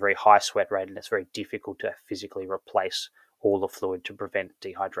you have a very high sweat rate, and it's very difficult to physically replace all the fluid to prevent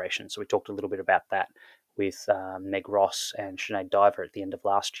dehydration. So we talked a little bit about that with Meg Ross and Sinead Diver at the end of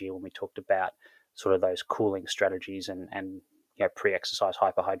last year when we talked about sort of those cooling strategies and pre-exercise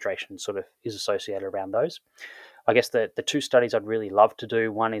hyperhydration sort of is associated around those. I guess the two studies I'd really love to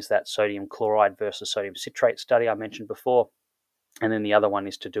do, one is that sodium chloride versus sodium citrate study I mentioned before, and then the other one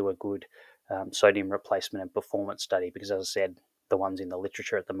is to do a good sodium replacement and performance study, because as I said, the ones in the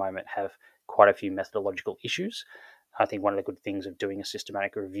literature at the moment have quite a few methodological issues. I think one of the good things of doing a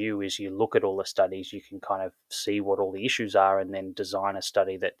systematic review is you look at all the studies, you can kind of see what all the issues are and then design a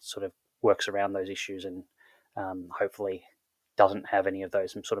study that sort of works around those issues and hopefully doesn't have any of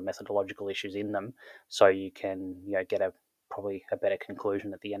those sort of methodological issues in them, so you can get probably a better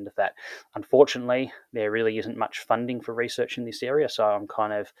conclusion at the end of that. Unfortunately, there really isn't much funding for research in this area, so I'm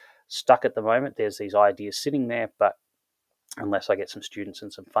kind of stuck at the moment. There's these ideas sitting there, but unless I get some students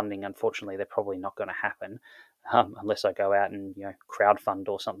and some funding, unfortunately, they're probably not going to happen unless I go out and crowdfund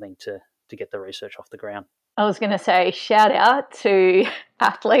or something to get the research off the ground. I was going to say shout out to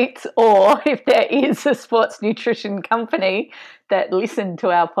athletes, or if there is a sports nutrition company that listen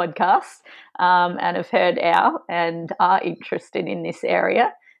to our podcast and have heard our and are interested in this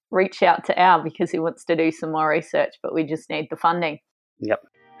area, reach out to Al because he wants to do some more research, but we just need the funding. Yep.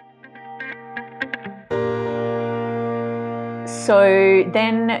 So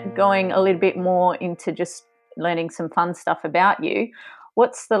then going a little bit more into just learning some fun stuff about you,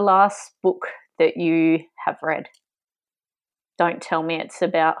 what's the last book that you have read? Don't tell me it's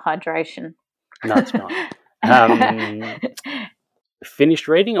about hydration. No, it's not. Finished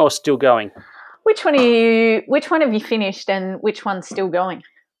reading or still going? Which one have you finished and which one's still going?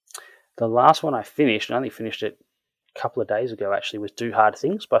 The last one I finished, I only finished it a couple of days ago actually, was Do Hard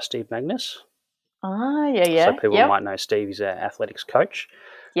Things by Steve Magnus. Yeah. So people might know Steve, he's an athletics coach.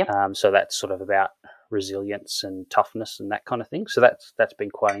 Yep. So that's sort of about resilience and toughness and that kind of thing. So that's been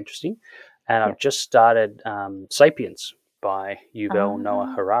quite interesting. And I've just started Sapiens by Yuval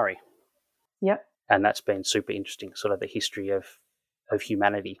Noah Harari. Yep. And that's been super interesting, sort of the history of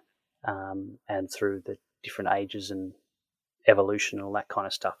humanity and through the different ages and evolution and all that kind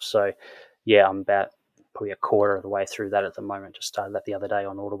of stuff. So, yeah, I'm about probably a quarter of the way through that at the moment. Just started that the other day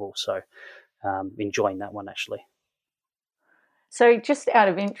on Audible. So enjoying that one, actually. So just out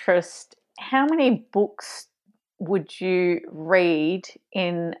of interest, how many books would you read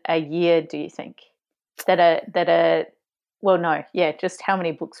in a year, do you think? Just how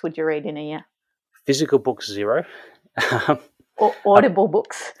many books would you read in a year? Physical books, 0. Or audible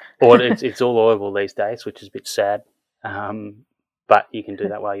books? It's all audible these days, which is a bit sad. But you can do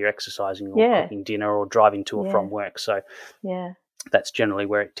that while you're exercising or cooking dinner or driving to or from work. So that's generally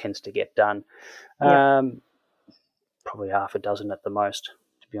where it tends to get done. Probably half a dozen at the most,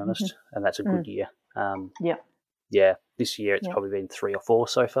 to be honest, and that's a good year. This year it's probably been 3 or 4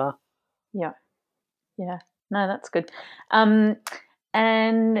 so far. No, that's good.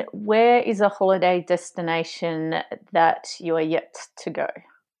 And where is a holiday destination that you are yet to go?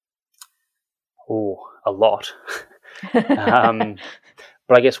 Oh, a lot.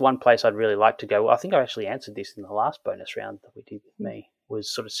 But I guess one place I'd really like to go, I think I actually answered this in the last bonus round that we did with me, was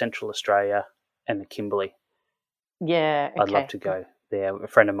sort of Central Australia and the Kimberley. Yeah, okay. I'd love to go there. A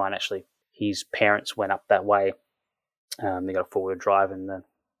friend of mine, actually, his parents went up that way. They got a 4-wheel drive and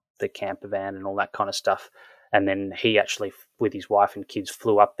the camper van and all that kind of stuff. And then he actually, with his wife and kids,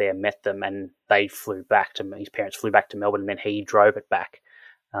 flew up there, met them, and they flew back to, his parents flew back to Melbourne, and then he drove it back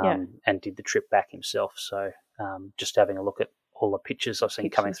and did the trip back himself. So just having a look at all the pictures I've seen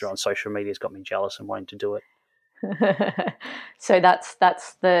coming through on social media has got me jealous and wanting to do it. So that's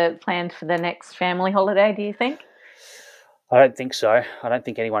the plan for the next family holiday, do you think? I don't think so. I don't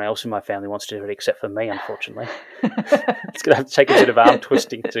think anyone else in my family wants to do it except for me, unfortunately. It's going to have to take a bit of arm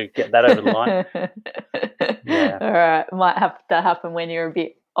twisting to get that over the line. Yeah. All right. Might have to happen when you're a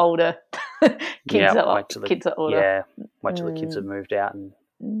bit older. Kids are older. Yeah. Wait till the kids have moved out, and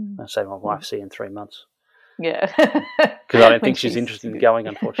I say my wife, see you in 3 months. Yeah. Because I don't think she's interested in going,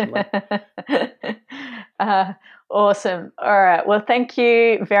 unfortunately. Awesome. All right. Well, thank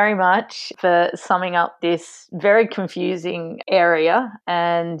you very much for summing up this very confusing area.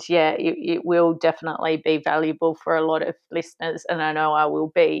 And yeah, it will definitely be valuable for a lot of listeners. And I know I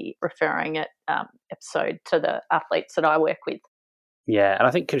will be referring it episode to the athletes that I work with. Yeah, and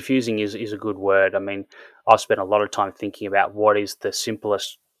I think confusing is a good word. I mean, I've spent a lot of time thinking about what is the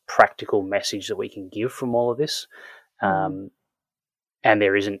simplest practical message that we can give from all of this. And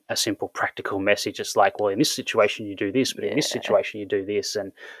there isn't a simple practical message. It's like, well, in this situation you do this, but in this situation you do this.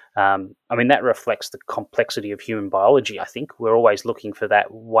 And I mean, that reflects the complexity of human biology. I think we're always looking for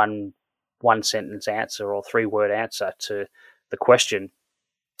that one sentence answer or 3-word answer to the question.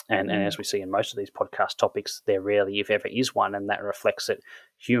 And as we see in most of these podcast topics, there rarely, if ever, is one. And that reflects that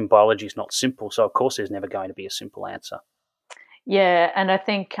human biology is not simple. So, of course, there's never going to be a simple answer. Yeah, and I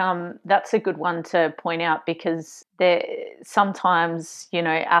think that's a good one to point out because there sometimes,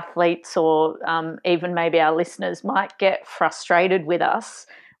 athletes or even maybe our listeners might get frustrated with us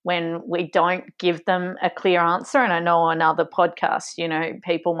when we don't give them a clear answer. And I know on other podcasts,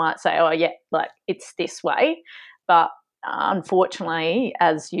 people might say, oh, yeah, like it's this way. But unfortunately,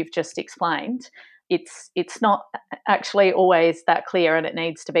 as you've just explained, it's not actually always that clear and it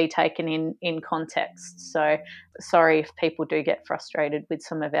needs to be taken in context. So sorry if people do get frustrated with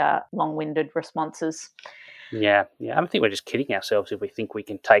some of our long-winded responses. Yeah. I don't think we're just kidding ourselves if we think we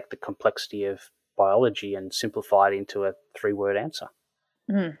can take the complexity of biology and simplify it into a 3-word answer.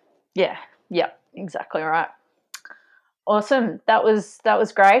 Yeah, exactly right. Awesome. That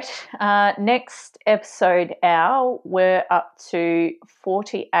was great. Next episode, we're up to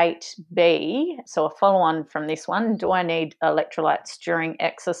 48B. So a follow-on from this one. Do I need electrolytes during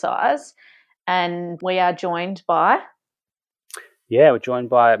exercise? And we are joined by... Yeah, we're joined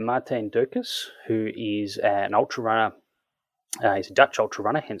by Martin Durkes, who is an ultra runner. He's a Dutch ultra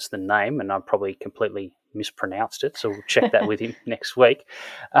runner, hence the name, and I've probably completely mispronounced it, so we'll check that with him next week.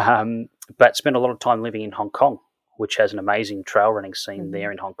 But spent a lot of time living in Hong Kong, which has an amazing trail running scene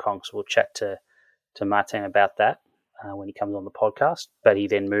there in Hong Kong. So we'll chat to Martin about that when he comes on the podcast. But he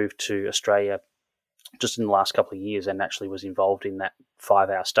then moved to Australia just in the last couple of years and actually was involved in that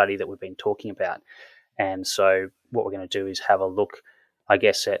 5-hour study that we've been talking about. And so what we're going to do is have a look, I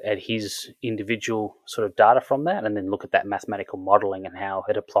guess, at his individual sort of data from that, and then look at that mathematical modelling and how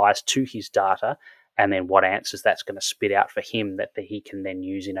it applies to his data, and then what answers that's going to spit out for him that he can then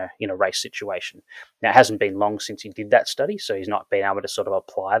use in a race situation. Now, it hasn't been long since he did that study, so he's not been able to sort of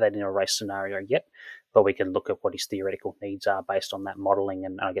apply that in a race scenario yet, but we can look at what his theoretical needs are based on that modelling,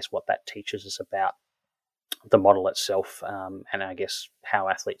 and I guess what that teaches us about the model itself, and I guess how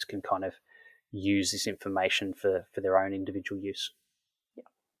athletes can kind of use this information for their own individual use.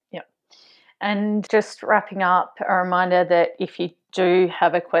 Yeah. And just wrapping up, a reminder that if you do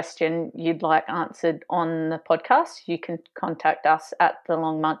have a question you'd like answered on the podcast, you can contact us at The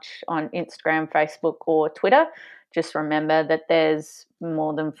Long Munch on Instagram, Facebook, or Twitter. Just remember that there's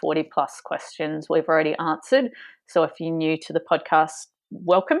more than 40 plus questions we've already answered. So if you're new to the podcast,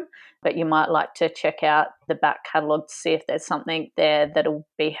 welcome, but you might like to check out the back catalogue to see if there's something there that'll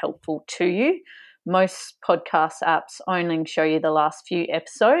be helpful to you. Most podcast apps only show you the last few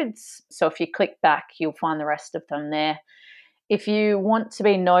episodes, so if you click back, you'll find the rest of them there. If you want to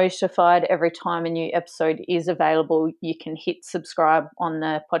be notified every time a new episode is available, you can hit subscribe on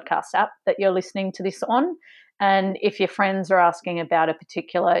the podcast app that you're listening to this on. And if your friends are asking about a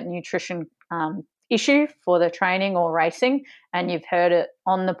particular nutrition issue for the training or racing and you've heard it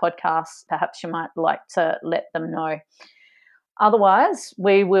on the podcast, perhaps you might like to let them know. Otherwise,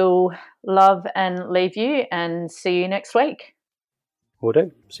 we will love and leave you and see you next week. Will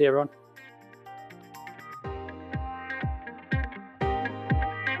do. See you, everyone.